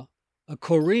 A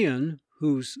Korean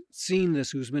who's seen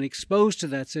this, who's been exposed to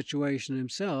that situation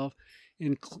himself,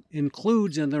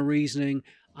 includes in the reasoning,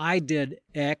 I did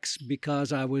X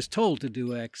because I was told to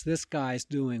do X. This guy's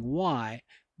doing Y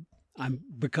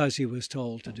because he was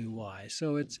told to do Y.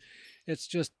 So it's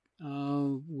just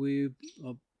we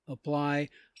apply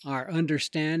our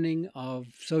understanding of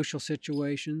social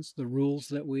situations, the rules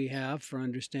that we have for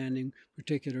understanding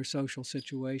particular social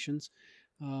situations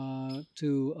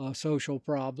to a social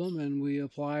problem, and we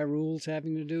apply rules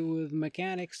having to do with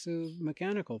mechanics to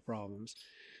mechanical problems.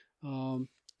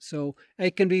 So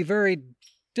it can be very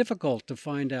difficult to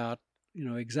find out,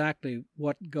 exactly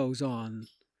what goes on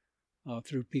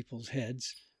through people's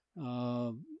heads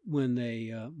when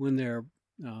they're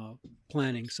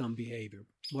planning some behavior.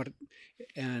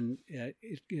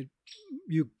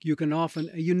 You can often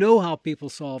how people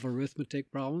solve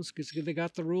arithmetic problems because they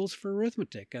got the rules for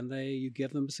arithmetic, and you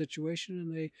give them a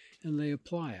situation and they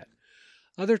apply it.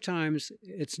 Other times,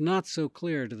 it's not so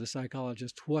clear to the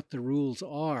psychologist what the rules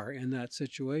are in that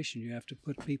situation. You have to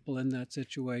put people in that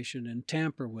situation and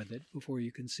tamper with it before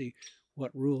you can see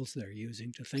what rules they're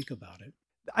using to think about it.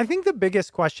 I think the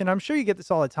biggest question, I'm sure you get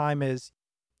this all the time, is,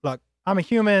 look, I'm a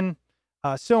human.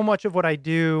 So much of what I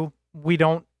do, we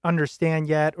don't understand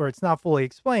yet, or it's not fully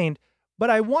explained, but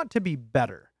I want to be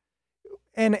better.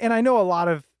 And I know a lot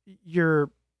of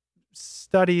your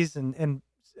studies and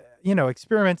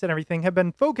experiments and everything have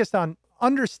been focused on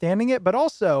understanding it, but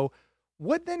also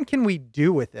what then can we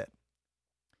do with it?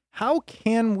 How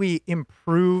can we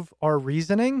improve our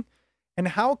reasoning, and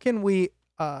how can we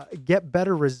get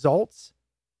better results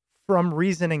from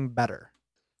reasoning better?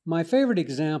 My favorite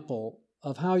example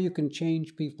of how you can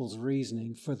change people's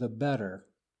reasoning for the better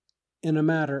in a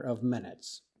matter of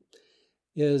minutes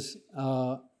is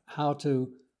how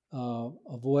to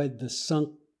avoid the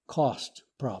sunk cost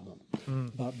problem,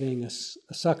 about being a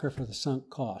sucker for the sunk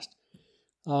cost.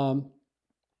 And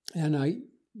a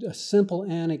simple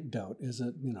anecdote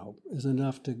is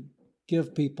enough to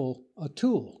give people a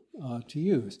tool to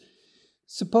use.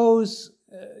 Suppose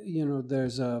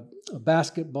there's a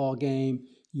basketball game.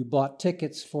 You bought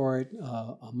tickets for it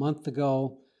a month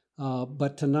ago,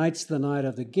 but tonight's the night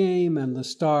of the game, and the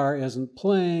star isn't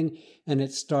playing, and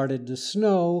it started to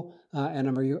snow.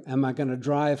 And am I going to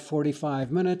drive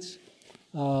 45 minutes?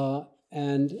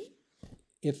 And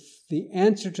if the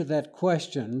answer to that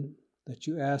question that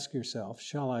you ask yourself,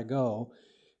 shall I go,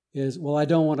 is, well, I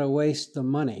don't want to waste the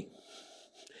money.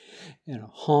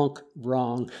 Honk,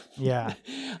 wrong. Yeah.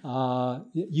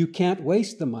 You can't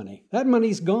waste the money. That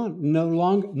money's gone, no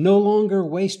longer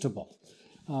wastable.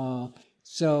 And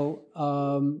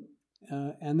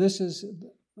this is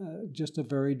just a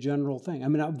very general thing. I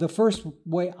mean, the first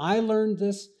way I learned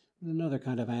this, another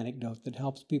kind of anecdote that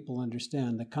helps people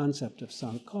understand the concept of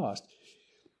sunk cost.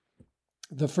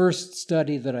 The first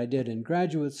study that I did in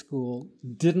graduate school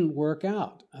didn't work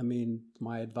out. I mean,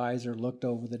 my advisor looked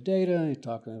over the data, he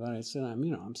talked to me about it, and said,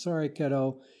 I'm sorry,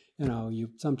 kiddo,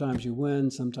 sometimes you win,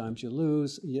 sometimes you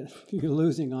lose, you're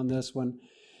losing on this one.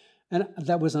 And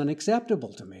that was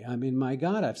unacceptable to me. I mean, my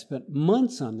God, I've spent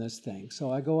months on this thing.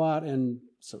 So I go out and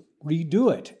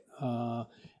redo it.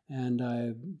 And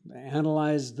I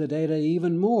analyze the data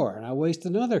even more. And I waste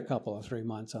another 3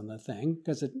 months on the thing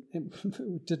because it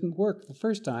didn't work the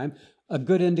first time. A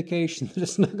good indication that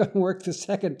it's not going to work the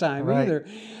second time either.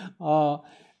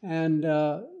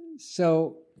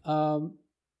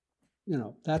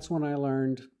 That's when I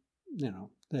learned,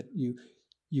 that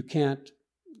you can't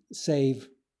save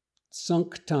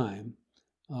sunk time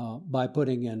by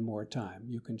putting in more time.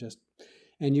 You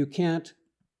can't,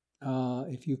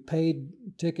 if you've paid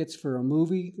tickets for a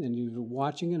movie and you're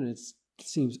watching it and it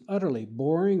seems utterly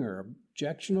boring or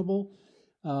objectionable,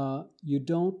 you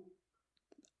don't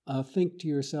think to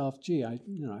yourself, gee, I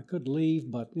could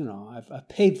leave, but I've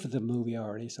paid for the movie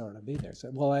already, so I ought to be there.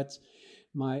 So, well, that's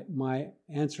my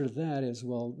answer to that is,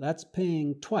 well, that's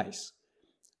paying twice,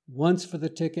 once for the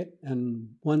ticket and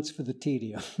once for the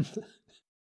tedium.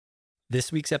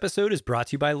 This week's episode is brought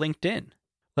to you by LinkedIn.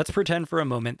 Let's pretend for a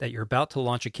moment that you're about to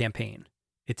launch a campaign.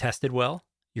 It tested well,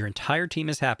 your entire team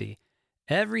is happy,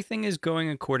 everything is going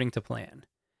according to plan.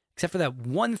 Except for that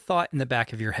one thought in the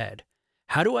back of your head.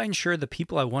 How do I ensure the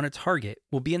people I want to target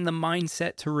will be in the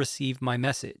mindset to receive my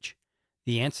message?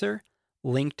 The answer?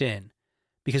 LinkedIn.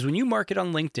 Because when you market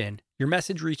on LinkedIn, your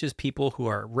message reaches people who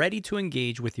are ready to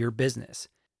engage with your business.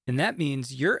 And that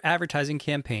means your advertising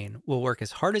campaign will work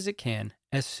as hard as it can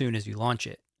as soon as you launch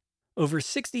it. Over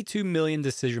 62 million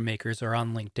decision makers are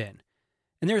on LinkedIn,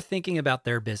 and they're thinking about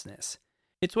their business.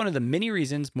 It's one of the many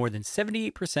reasons more than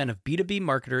 78% of B2B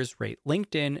marketers rate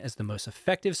LinkedIn as the most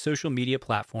effective social media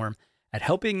platform at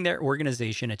helping their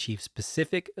organization achieve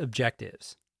specific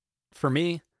objectives. For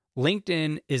me,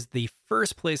 LinkedIn is the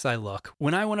first place I look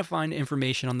when I want to find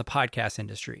information on the podcast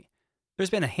industry. There's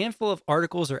been a handful of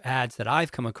articles or ads that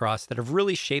I've come across that have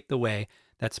really shaped the way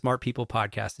that Smart People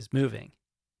Podcast is moving.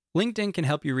 LinkedIn can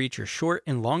help you reach your short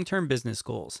and long-term business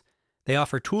goals. They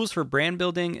offer tools for brand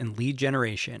building and lead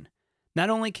generation. Not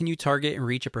only can you target and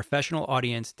reach a professional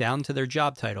audience down to their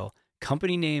job title,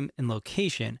 company name, and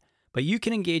location, but you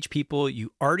can engage people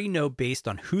you already know based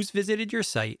on who's visited your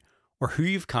site or who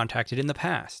you've contacted in the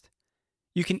past.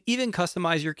 You can even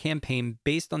customize your campaign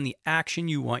based on the action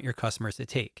you want your customers to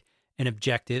take and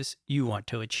objectives you want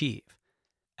to achieve.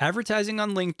 Advertising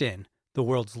on LinkedIn, the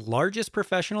world's largest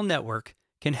professional network,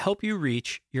 can help you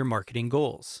reach your marketing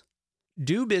goals.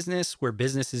 Do business where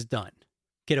business is done.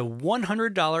 Get a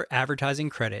 $100 advertising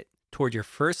credit toward your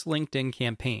first LinkedIn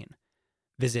campaign.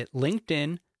 Visit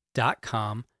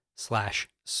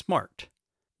linkedin.com/smart.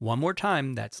 One more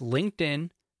time, that's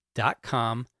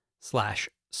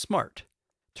linkedin.com/smart.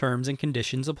 Terms and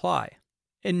conditions apply.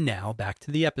 And now back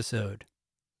to the episode.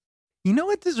 You know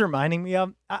what this is reminding me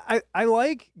of? I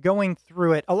like going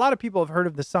through it. A lot of people have heard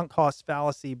of the sunk cost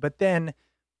fallacy, but then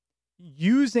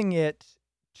using it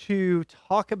to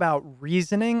talk about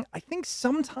reasoning. I think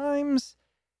sometimes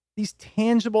these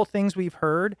tangible things we've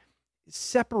heard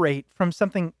separate from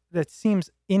something that seems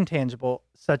intangible,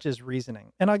 such as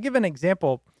reasoning. And I'll give an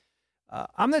example.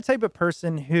 I'm the type of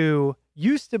person who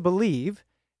used to believe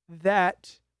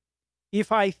that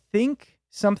if I think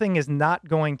something is not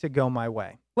going to go my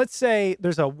way, let's say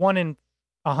there's a 1 in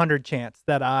 100 chance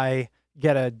that I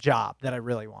get a job that I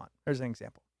really want. There's an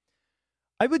example.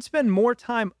 I would spend more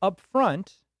time up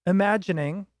front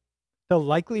imagining the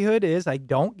likelihood is I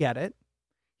don't get it.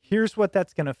 Here's what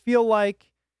that's going to feel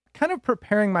like. Kind of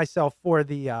preparing myself for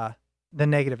the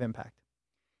negative impact.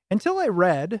 Until I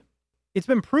read, it's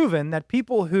been proven that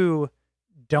people who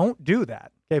don't do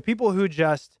that, okay, people who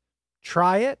just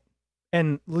try it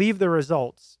and leave the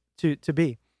results to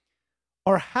be,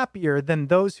 are happier than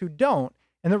those who don't.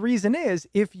 And the reason is,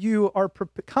 if you are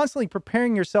constantly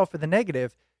preparing yourself for the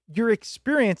negative, you're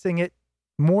experiencing it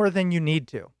more than you need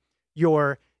to.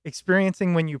 You're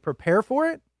experiencing when you prepare for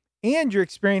it, and you're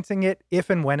experiencing it if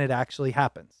and when it actually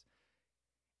happens.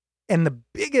 And the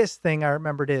biggest thing I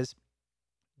remembered is,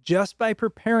 just by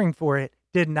preparing for it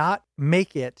did not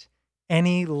make it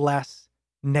any less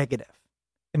negative.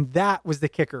 And that was the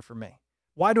kicker for me.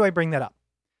 Why do I bring that up?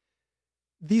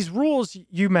 These rules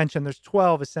you mentioned, there's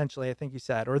 12 essentially, I think you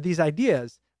said, or these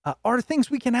ideas are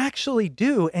things we can actually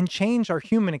do and change our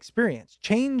human experience,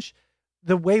 change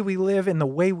the way we live and the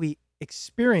way we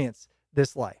experience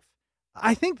this life.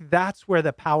 I think that's where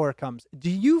the power comes.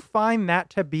 Do you find that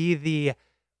to be the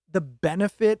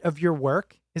benefit of your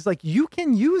work? Is like you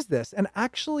can use this and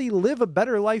actually live a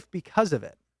better life because of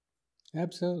it?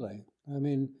 Absolutely. I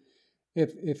mean,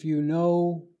 if you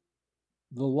know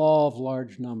the law of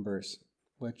large numbers,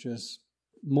 which is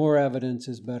more evidence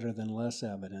is better than less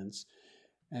evidence,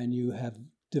 and you have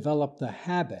developed the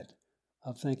habit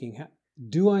of thinking,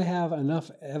 do I have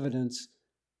enough evidence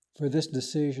for this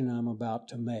decision I'm about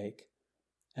to make?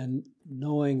 And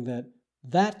knowing that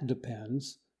that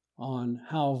depends on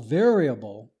how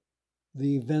variable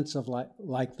the events of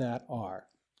like that are.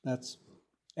 That's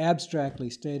abstractly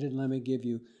stated. Let me give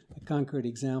you a concrete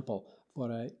example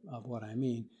of what I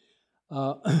mean.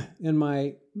 In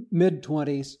my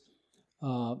mid-20s,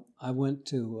 I went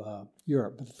to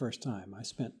Europe for the first time. I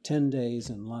spent 10 days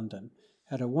in London.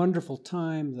 Had a wonderful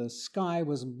time. The sky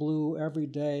was blue every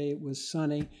day. It was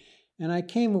sunny. And I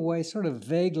came away sort of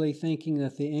vaguely thinking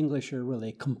that the English are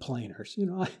really complainers. You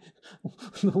know,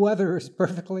 the weather is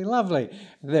perfectly lovely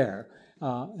there.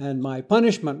 And my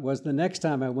punishment was the next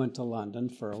time I went to London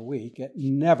for a week, it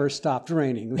never stopped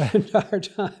raining the entire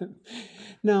time.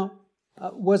 Now,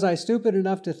 was I stupid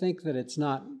enough to think that it's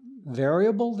not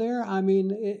variable there? I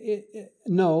mean,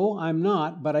 no, I'm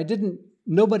not, but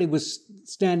nobody was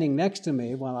standing next to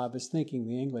me while I was thinking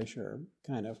the English are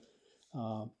kind of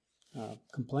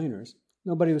complainers.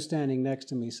 Nobody was standing next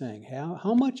to me saying,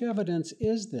 how much evidence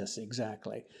is this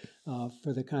exactly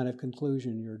for the kind of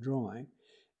conclusion you're drawing?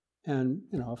 And,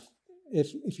 you know,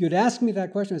 if you'd asked me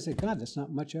that question, I'd say, God, that's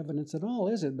not much evidence at all,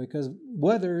 is it? Because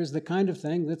weather is the kind of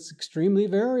thing that's extremely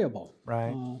variable.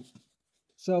 Right.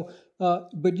 So,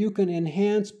 but you can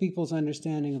enhance people's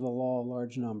understanding of the law of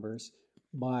large numbers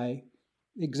by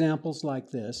examples like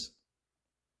this.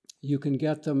 You can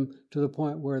get them to the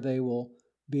point where they will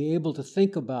be able to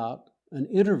think about an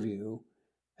interview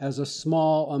as a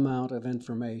small amount of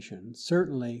information,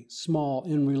 certainly small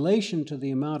in relation to the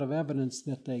amount of evidence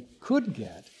that they could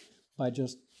get by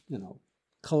just,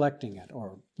 collecting it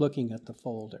or looking at the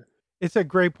folder. It's a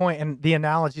great point, and the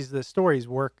analogies of the stories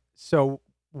work so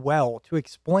well to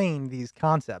explain these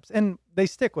concepts, and they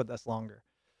stick with us longer.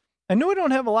 I know we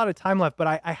don't have a lot of time left, but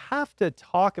I have to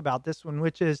talk about this one,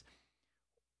 which is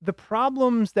the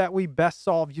problems that we best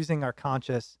solve using our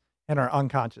conscious and our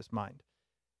unconscious mind.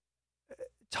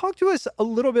 Talk to us a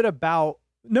little bit about,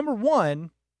 number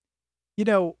one,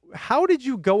 how did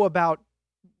you go about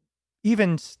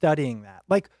even studying that?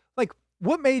 Like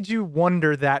what made you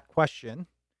wonder that question?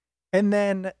 And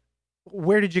then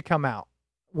where did you come out?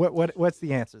 What's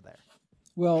the answer there?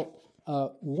 Well,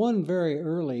 one very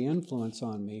early influence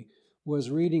on me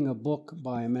was reading a book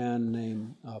by a man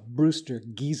named Brewster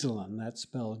Gieselin, that's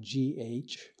spelled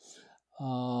G-H.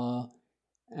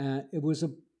 And it was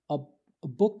a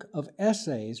book of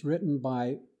essays written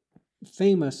by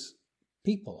famous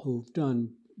people who've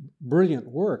done brilliant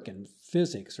work in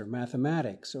physics or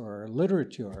mathematics or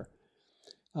literature.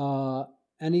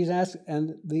 And he's asked,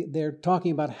 and they're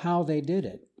talking about how they did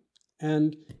it.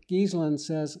 And Gieselin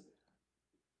says,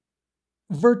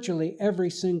 virtually every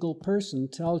single person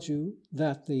tells you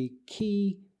that the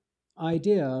key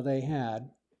idea they had,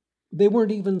 they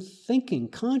weren't even thinking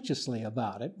consciously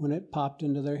about it when it popped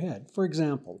into their head. For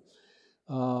example,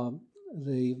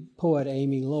 the poet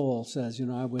Amy Lowell says,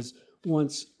 I was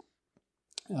once,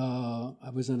 I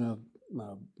was in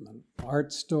an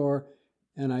art store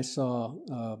and I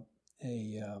saw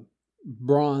a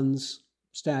bronze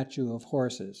statue of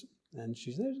horses. And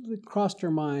she said, it crossed her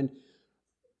mind,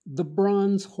 the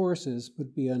bronze horses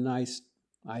would be a nice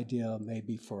idea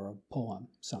maybe for a poem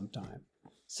sometime.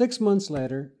 6 months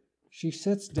later, she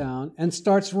sits down and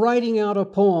starts writing out a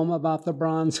poem about the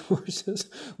bronze horses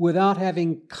without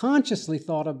having consciously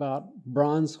thought about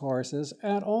bronze horses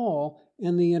at all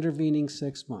in the intervening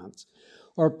 6 months.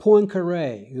 Or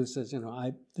Poincaré, who says,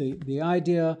 the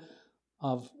idea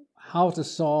of how to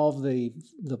solve the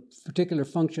particular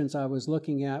functions I was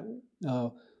looking at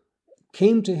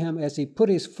came to him as he put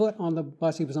his foot on the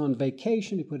bus. He was on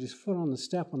vacation. He put his foot on the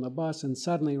step on the bus and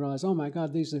suddenly realized, oh my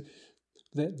God, these are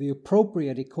the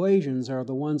appropriate equations are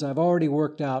the ones I've already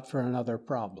worked out for another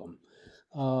problem.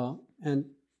 And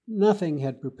nothing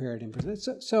had prepared him for this.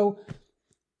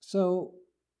 So,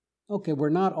 okay, we're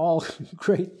not all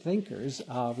great thinkers.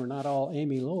 We're not all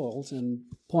Amy Lowells and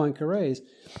Poincarés,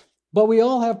 but we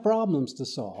all have problems to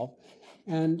solve.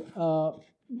 And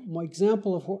my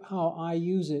example of how I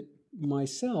use it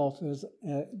myself is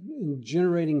in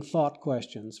generating thought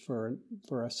questions for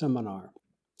a seminar.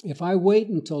 If I wait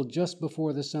until just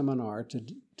before the seminar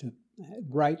to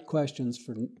write questions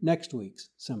for next week's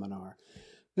seminar,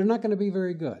 they're not going to be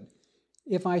very good.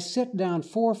 If I sit down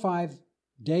 4 or 5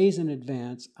 days in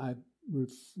advance, I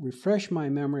refresh my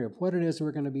memory of what it is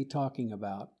we're going to be talking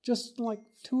about, just like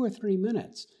 2 or 3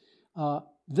 minutes.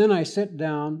 Then I sit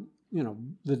down,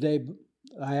 the day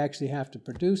I actually have to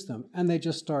produce them, and they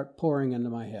just start pouring into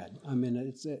my head. I mean,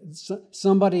 it's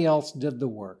somebody else did the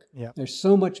work. Yeah. They're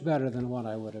so much better than what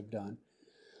I would have done.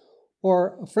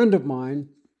 Or a friend of mine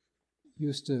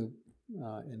used to,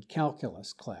 in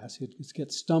calculus class, he'd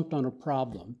get stumped on a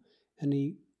problem, and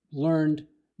he learned,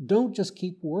 don't just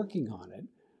keep working on it.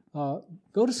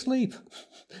 Go to sleep,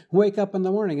 wake up in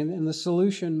the morning, and the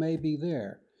solution may be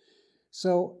there.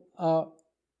 So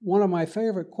one of my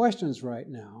favorite questions right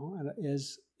now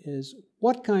is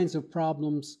what kinds of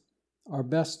problems are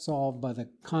best solved by the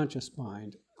conscious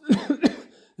mind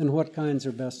and what kinds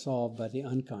are best solved by the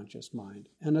unconscious mind?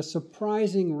 And a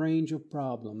surprising range of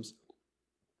problems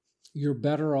you're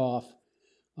better off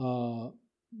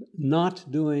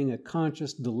not doing a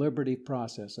conscious deliberative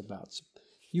process about.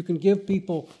 You can give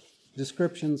people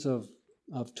descriptions of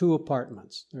 2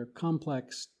 apartments. They're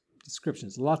complex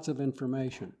descriptions, lots of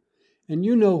information. And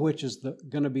you know which is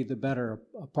going to be the better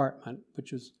apartment,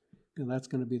 which is, that's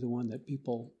going to be the one that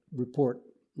people report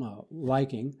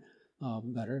liking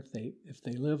better if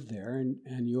they live there.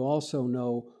 And you also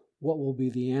know what will be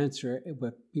the answer,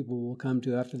 what people will come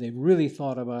to after they've really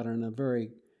thought about it in a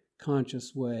very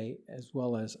conscious way as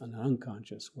well as an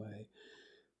unconscious way.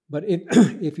 But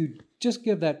if you just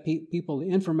give that people the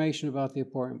information about the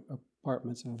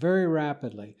apartments very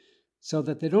rapidly, so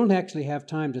that they don't actually have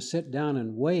time to sit down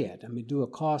and weigh it, do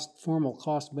a formal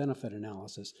cost-benefit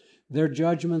analysis, their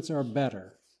judgments are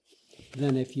better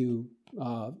than if you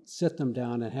sit them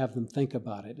down and have them think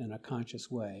about it in a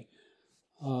conscious way.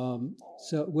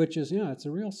 Which is, it's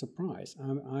a real surprise.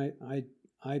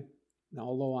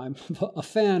 Although I'm a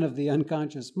fan of the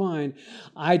unconscious mind,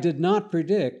 I did not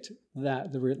predict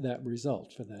that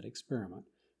result for that experiment.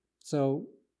 So,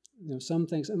 some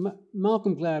things.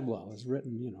 Malcolm Gladwell has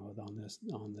written,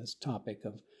 on this topic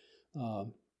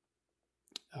of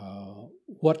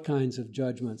what kinds of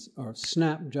judgments or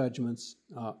snap judgments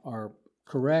are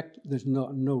correct. There's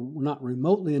not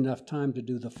remotely enough time to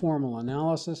do the formal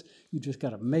analysis. You just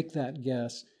got to make that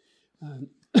guess,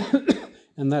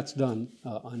 and that's done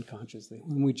unconsciously.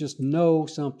 When we just know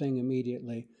something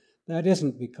immediately, that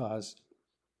isn't because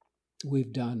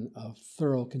we've done a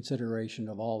thorough consideration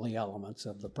of all the elements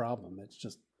of the problem. It's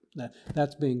just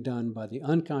that's being done by the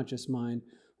unconscious mind,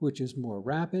 which is more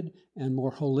rapid and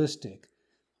more holistic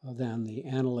than the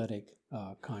analytic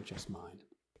conscious mind.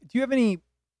 Do you have any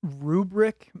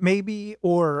rubric maybe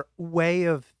or way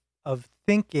of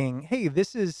thinking, hey,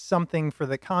 this is something for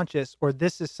the conscious or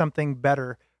this is something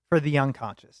better for the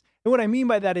unconscious? And what I mean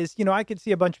by that is, I could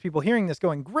see a bunch of people hearing this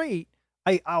going, great,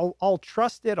 I'll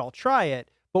trust it, I'll try it,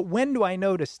 but when do I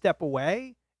know to step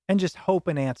away and just hope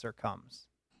an answer comes?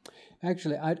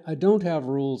 Actually, I don't have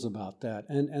rules about that,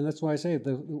 and that's why I say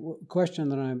the question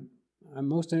that I'm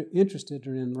most interested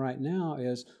in right now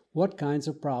is what kinds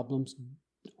of problems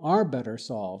are better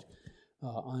solved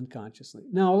unconsciously.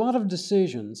 Now, a lot of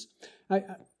decisions, I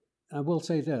will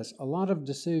say this, a lot of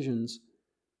decisions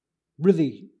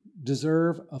really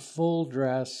deserve a full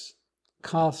dress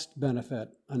cost-benefit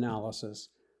analysis,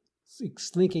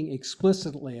 thinking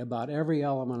explicitly about every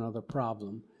element of the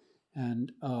problem,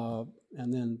 and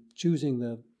then choosing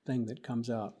the thing that comes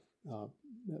out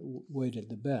weighted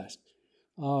the best.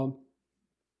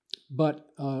 But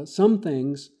some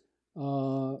things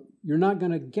you're not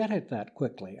going to get it that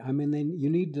quickly. I mean, you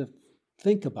need to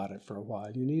think about it for a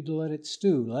while. You need to let it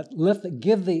stew.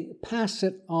 Pass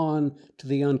it on to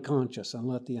the unconscious and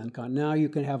let the unconscious. Now you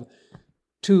can have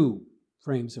two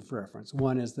frames of reference.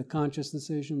 One is the conscious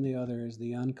decision. The other is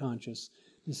the unconscious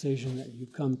decision that you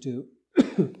come to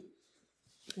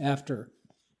after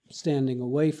standing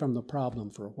away from the problem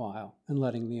for a while and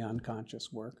letting the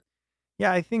unconscious work.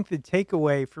 Yeah, I think the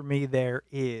takeaway for me there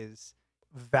is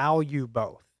value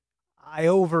both. I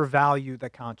overvalue the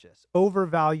conscious,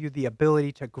 overvalue the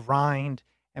ability to grind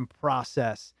and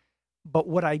process. But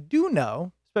what I do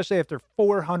know, especially after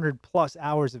 400 plus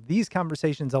hours of these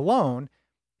conversations alone,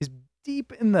 is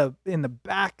deep in the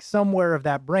back somewhere of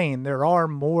that brain, there are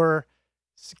more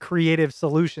creative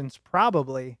solutions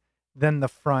probably than the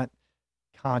front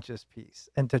conscious piece,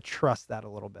 and to trust that a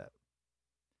little bit.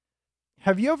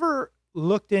 Have you ever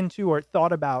looked into or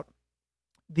thought about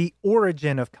the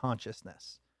origin of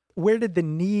consciousness? Where did the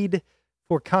need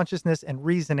for consciousness and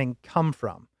reasoning come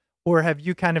from? Or have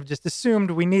you kind of just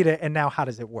assumed we need it, and now how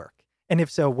does it work? And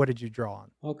if so, what did you draw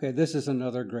on? Okay, this is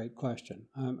another great question.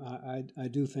 I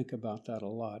do think about that a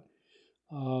lot.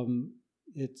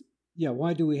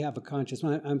 Why do we have a conscious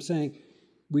mind? I'm saying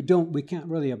we can't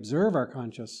really observe our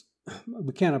conscious.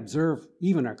 We can't observe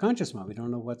even our conscious mind. We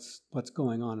don't know what's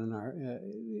going on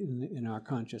in our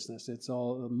consciousness. It's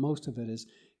all, most of it is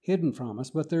hidden from us.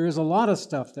 But there is a lot of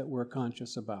stuff that we're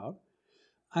conscious about.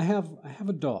 I have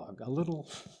a dog, a little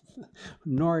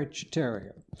Norwich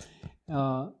Terrier,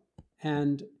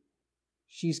 and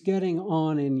she's getting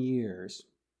on in years.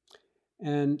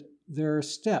 And there are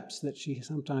steps that she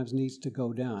sometimes needs to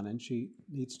go down, and she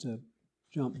needs to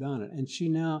jump down it. And she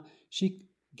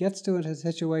gets to a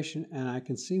situation, and I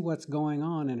can see what's going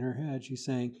on in her head. She's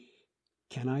saying,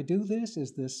 can I do this?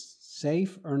 Is this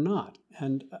safe or not?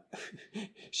 And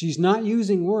she's not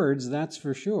using words, that's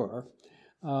for sure.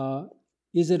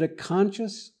 Is it a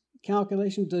conscious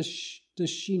calculation? Does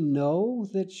she know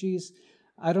that she's...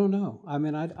 I don't know. I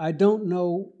mean, I don't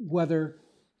know whether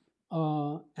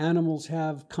animals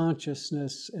have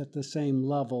consciousness at the same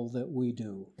level that we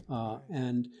do.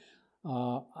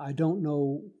 I don't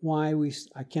know why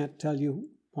I can't tell you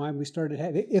why we started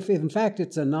having... If in fact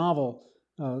it's a novel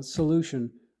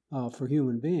solution for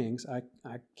human beings, I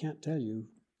can't tell you,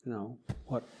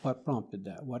 what prompted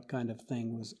that, what kind of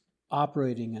thing was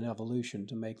operating in evolution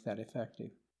to make that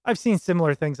effective. I've seen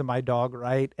similar things in my dog,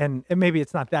 right? And maybe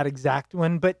it's not that exact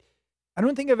one, but I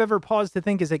don't think I've ever paused to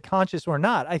think, is it conscious or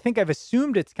not? I think I've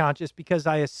assumed it's conscious because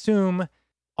I assume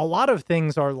a lot of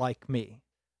things are like me.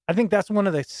 I think that's one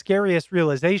of the scariest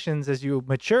realizations as you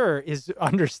mature, is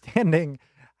understanding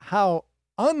how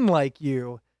unlike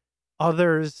you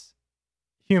others,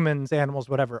 humans, animals,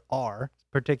 whatever, are,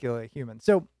 particularly humans.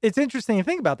 So it's interesting to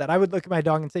think about that. I would look at my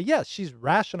dog and say, yes, she's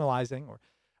rationalizing, or,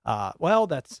 well,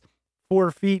 that's 4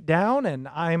 feet down and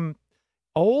I'm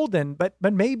old, but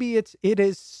maybe it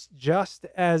is just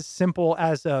as simple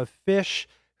as a fish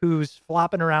who's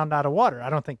flopping around out of water. I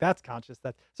don't think that's conscious.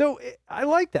 I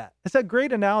like that. It's a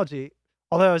great analogy.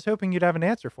 Although I was hoping you'd have an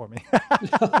answer for me.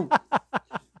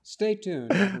 Stay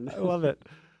tuned. I love it.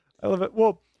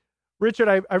 Well, Richard,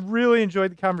 I really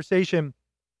enjoyed the conversation.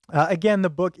 Again, the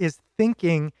book is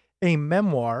Thinking, a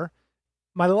Memoir.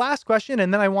 My last question,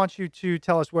 and then I want you to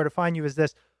tell us where to find you, is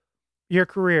this. Your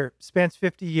career spans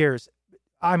 50 years.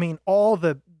 I mean, all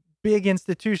the big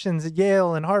institutions at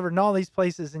Yale and Harvard and all these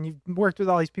places, and you've worked with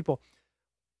all these people.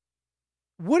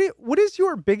 What is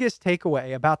your biggest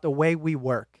takeaway about the way we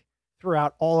work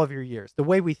throughout all of your years, the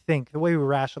way we think, the way we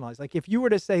rationalize? Like, if you were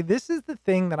to say, this is the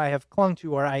thing that I have clung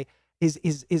to, or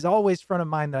is always front of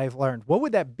mind that I've learned, what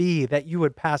would that be that you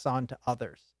would pass on to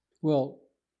others? Well,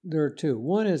 there are two.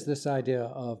 One is this idea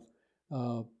of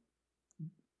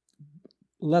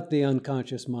let the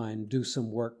unconscious mind do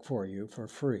some work for you for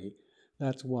free.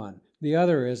 That's one. The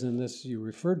other is, and this, you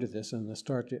referred to this in the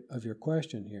start of your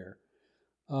question here,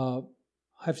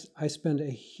 I spend a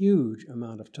huge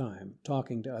amount of time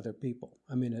talking to other people.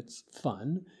 I mean, it's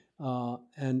fun,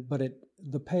 but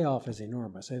the payoff is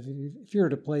enormous. If you're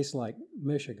at a place like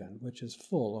Michigan, which is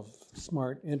full of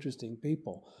smart, interesting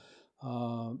people,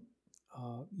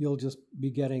 you'll just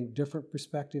be getting different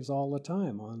perspectives all the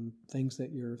time on things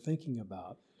that you're thinking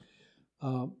about.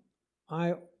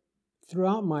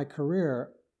 Throughout my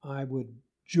career, I would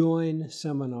join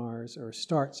seminars or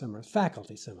start seminars,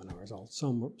 faculty seminars.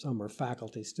 Some are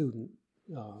faculty-student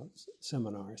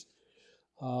seminars.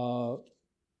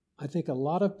 I think a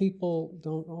lot of people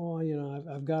don't,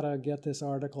 I've got to get this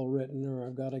article written, or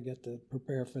I've got to get to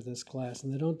prepare for this class,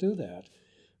 and they don't do that.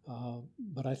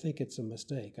 But I think it's a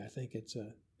mistake. I think it's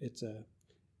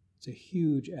a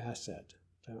huge asset.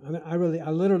 I mean,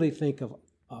 I literally think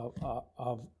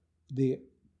of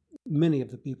many of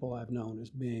the people I've known as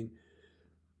being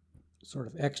sort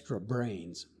of extra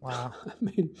brains. Wow. I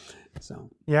mean, so.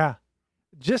 Yeah.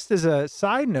 Just as a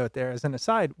side note there, as an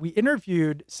aside, we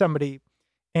interviewed somebody,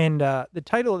 and the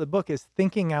title of the book is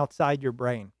Thinking Outside Your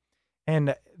Brain.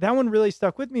 And that one really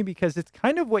stuck with me because it's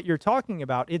kind of what you're talking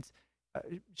about.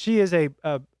 She is a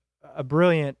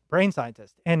brilliant brain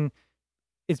scientist, and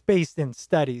it's based in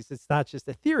studies. It's not just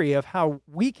a theory of how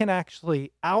we can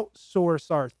actually outsource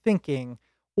our thinking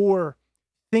or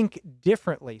think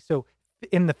differently. So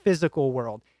in the physical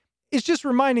world, it's just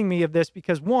reminding me of this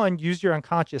because, one, use your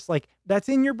unconscious, like that's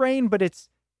in your brain, but it's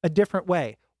a different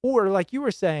way. Or like you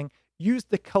were saying, use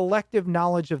the collective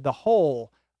knowledge of the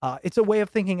whole. It's a way of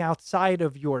thinking outside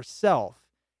of yourself.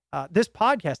 This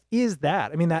podcast is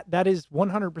that. I mean, that is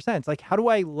 100%. It's like, how do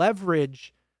I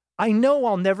leverage? I know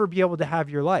I'll never be able to have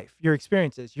your life, your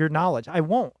experiences, your knowledge. I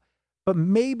won't. But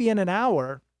maybe in an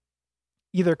hour,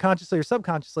 either consciously or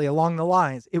subconsciously along the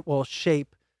lines, it will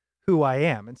shape who I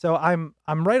am. And so I'm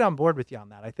right on board with you on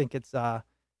that. I think it's,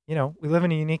 we live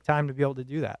in a unique time to be able to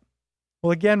do that.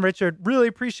 Well, again, Richard, really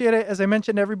appreciate it. As I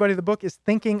mentioned to everybody, the book is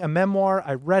Thinking, a Memoir.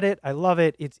 I read it. I love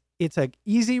it. It's an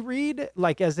easy read,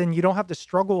 like as in you don't have to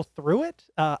struggle through it.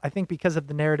 I think because of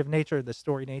the narrative nature, the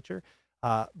story nature,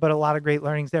 but a lot of great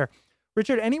learnings there.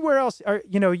 Richard, anywhere else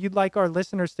you'd like our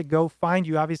listeners to go find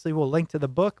you? Obviously, we'll link to the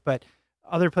book, but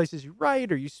other places you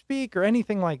write or you speak or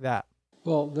anything like that.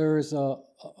 Well, there's a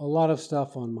lot of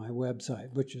stuff on my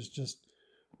website, which is just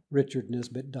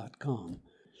richardnisbett.com.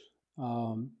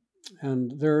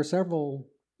 And there are several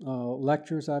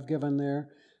lectures I've given there.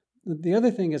 The other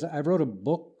thing is I wrote a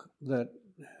book that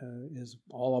is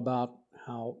all about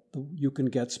how you can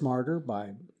get smarter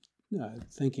by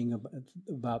thinking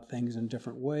about things in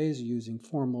different ways, using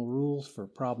formal rules for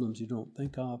problems you don't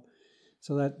think of.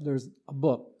 So that there's a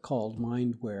book called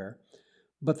Mindware.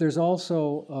 But there's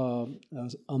also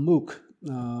a MOOC,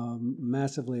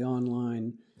 massively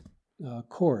online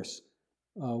course,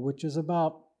 which is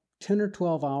about 10 or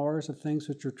 12 hours of things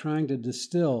which are trying to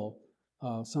distill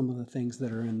some of the things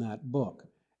that are in that book.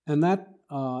 And that,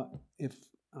 if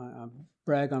I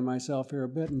brag on myself here a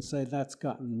bit and say that's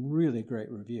gotten really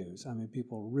great reviews. I mean,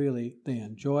 people really, they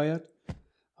enjoy it,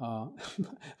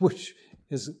 which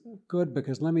is good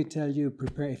because let me tell you,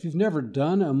 if you've never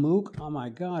done a MOOC, oh my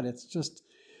God, it's just,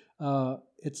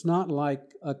 it's not like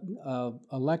a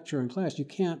lecture in class. You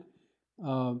can't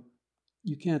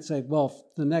say, well,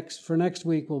 for next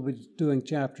week we'll be doing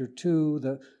chapter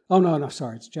 2.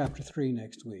 It's chapter 3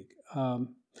 next week.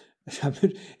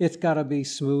 It's got to be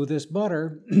smooth as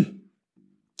butter,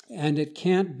 and it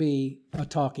can't be a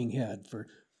talking head for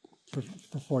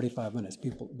 45 minutes.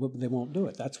 They won't do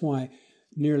it. That's why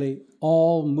nearly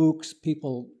all MOOCs,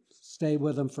 people stay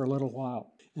with them for a little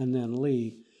while and then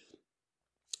leave.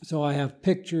 So I have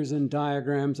pictures and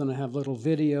diagrams, and I have little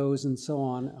videos and so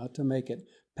on to make it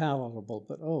palatable.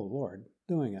 But oh Lord,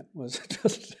 doing it was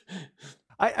just...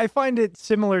 I find it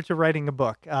similar to writing a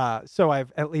book. So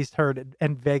I've at least heard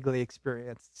and vaguely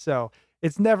experienced. So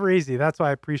it's never easy. That's why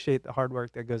I appreciate the hard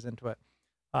work that goes into it.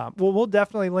 Well, we'll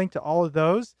definitely link to all of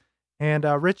those. And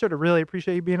Richard, I really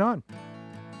appreciate you being on.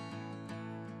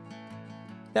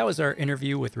 That was our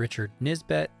interview with Richard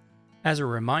Nisbett. As a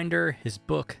reminder, his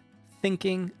book,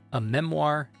 Thinking, a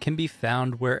Memoir, can be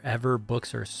found wherever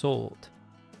books are sold.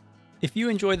 If you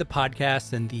enjoy the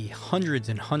podcast and the hundreds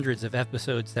and hundreds of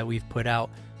episodes that we've put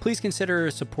out, please consider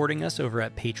supporting us over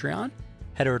at Patreon.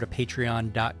 Head over to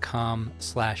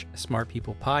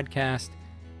patreon.com/smartpeoplepodcast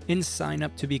and sign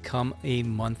up to become a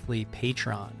monthly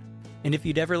patron. And if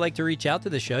you'd ever like to reach out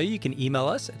to the show, you can email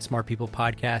us at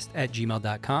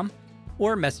smartpeoplepodcast@gmail.com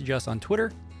or message us on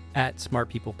Twitter at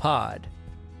smartpeoplepod.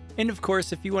 And of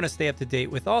course, if you want to stay up to date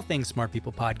with all things Smart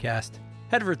People Podcast,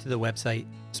 head over to the website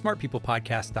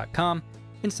smartpeoplepodcast.com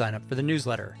and sign up for the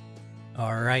newsletter.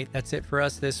 All right, that's it for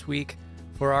us this week.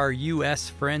 For our U.S.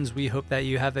 friends, we hope that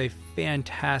you have a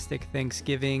fantastic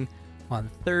Thanksgiving on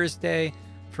Thursday.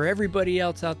 For everybody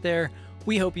else out there,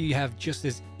 we hope you have just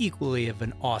as equally of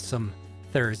an awesome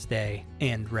Thursday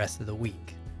and rest of the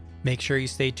week. Make sure you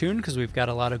stay tuned because we've got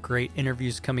a lot of great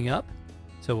interviews coming up.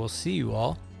 So we'll see you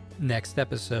all next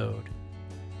episode.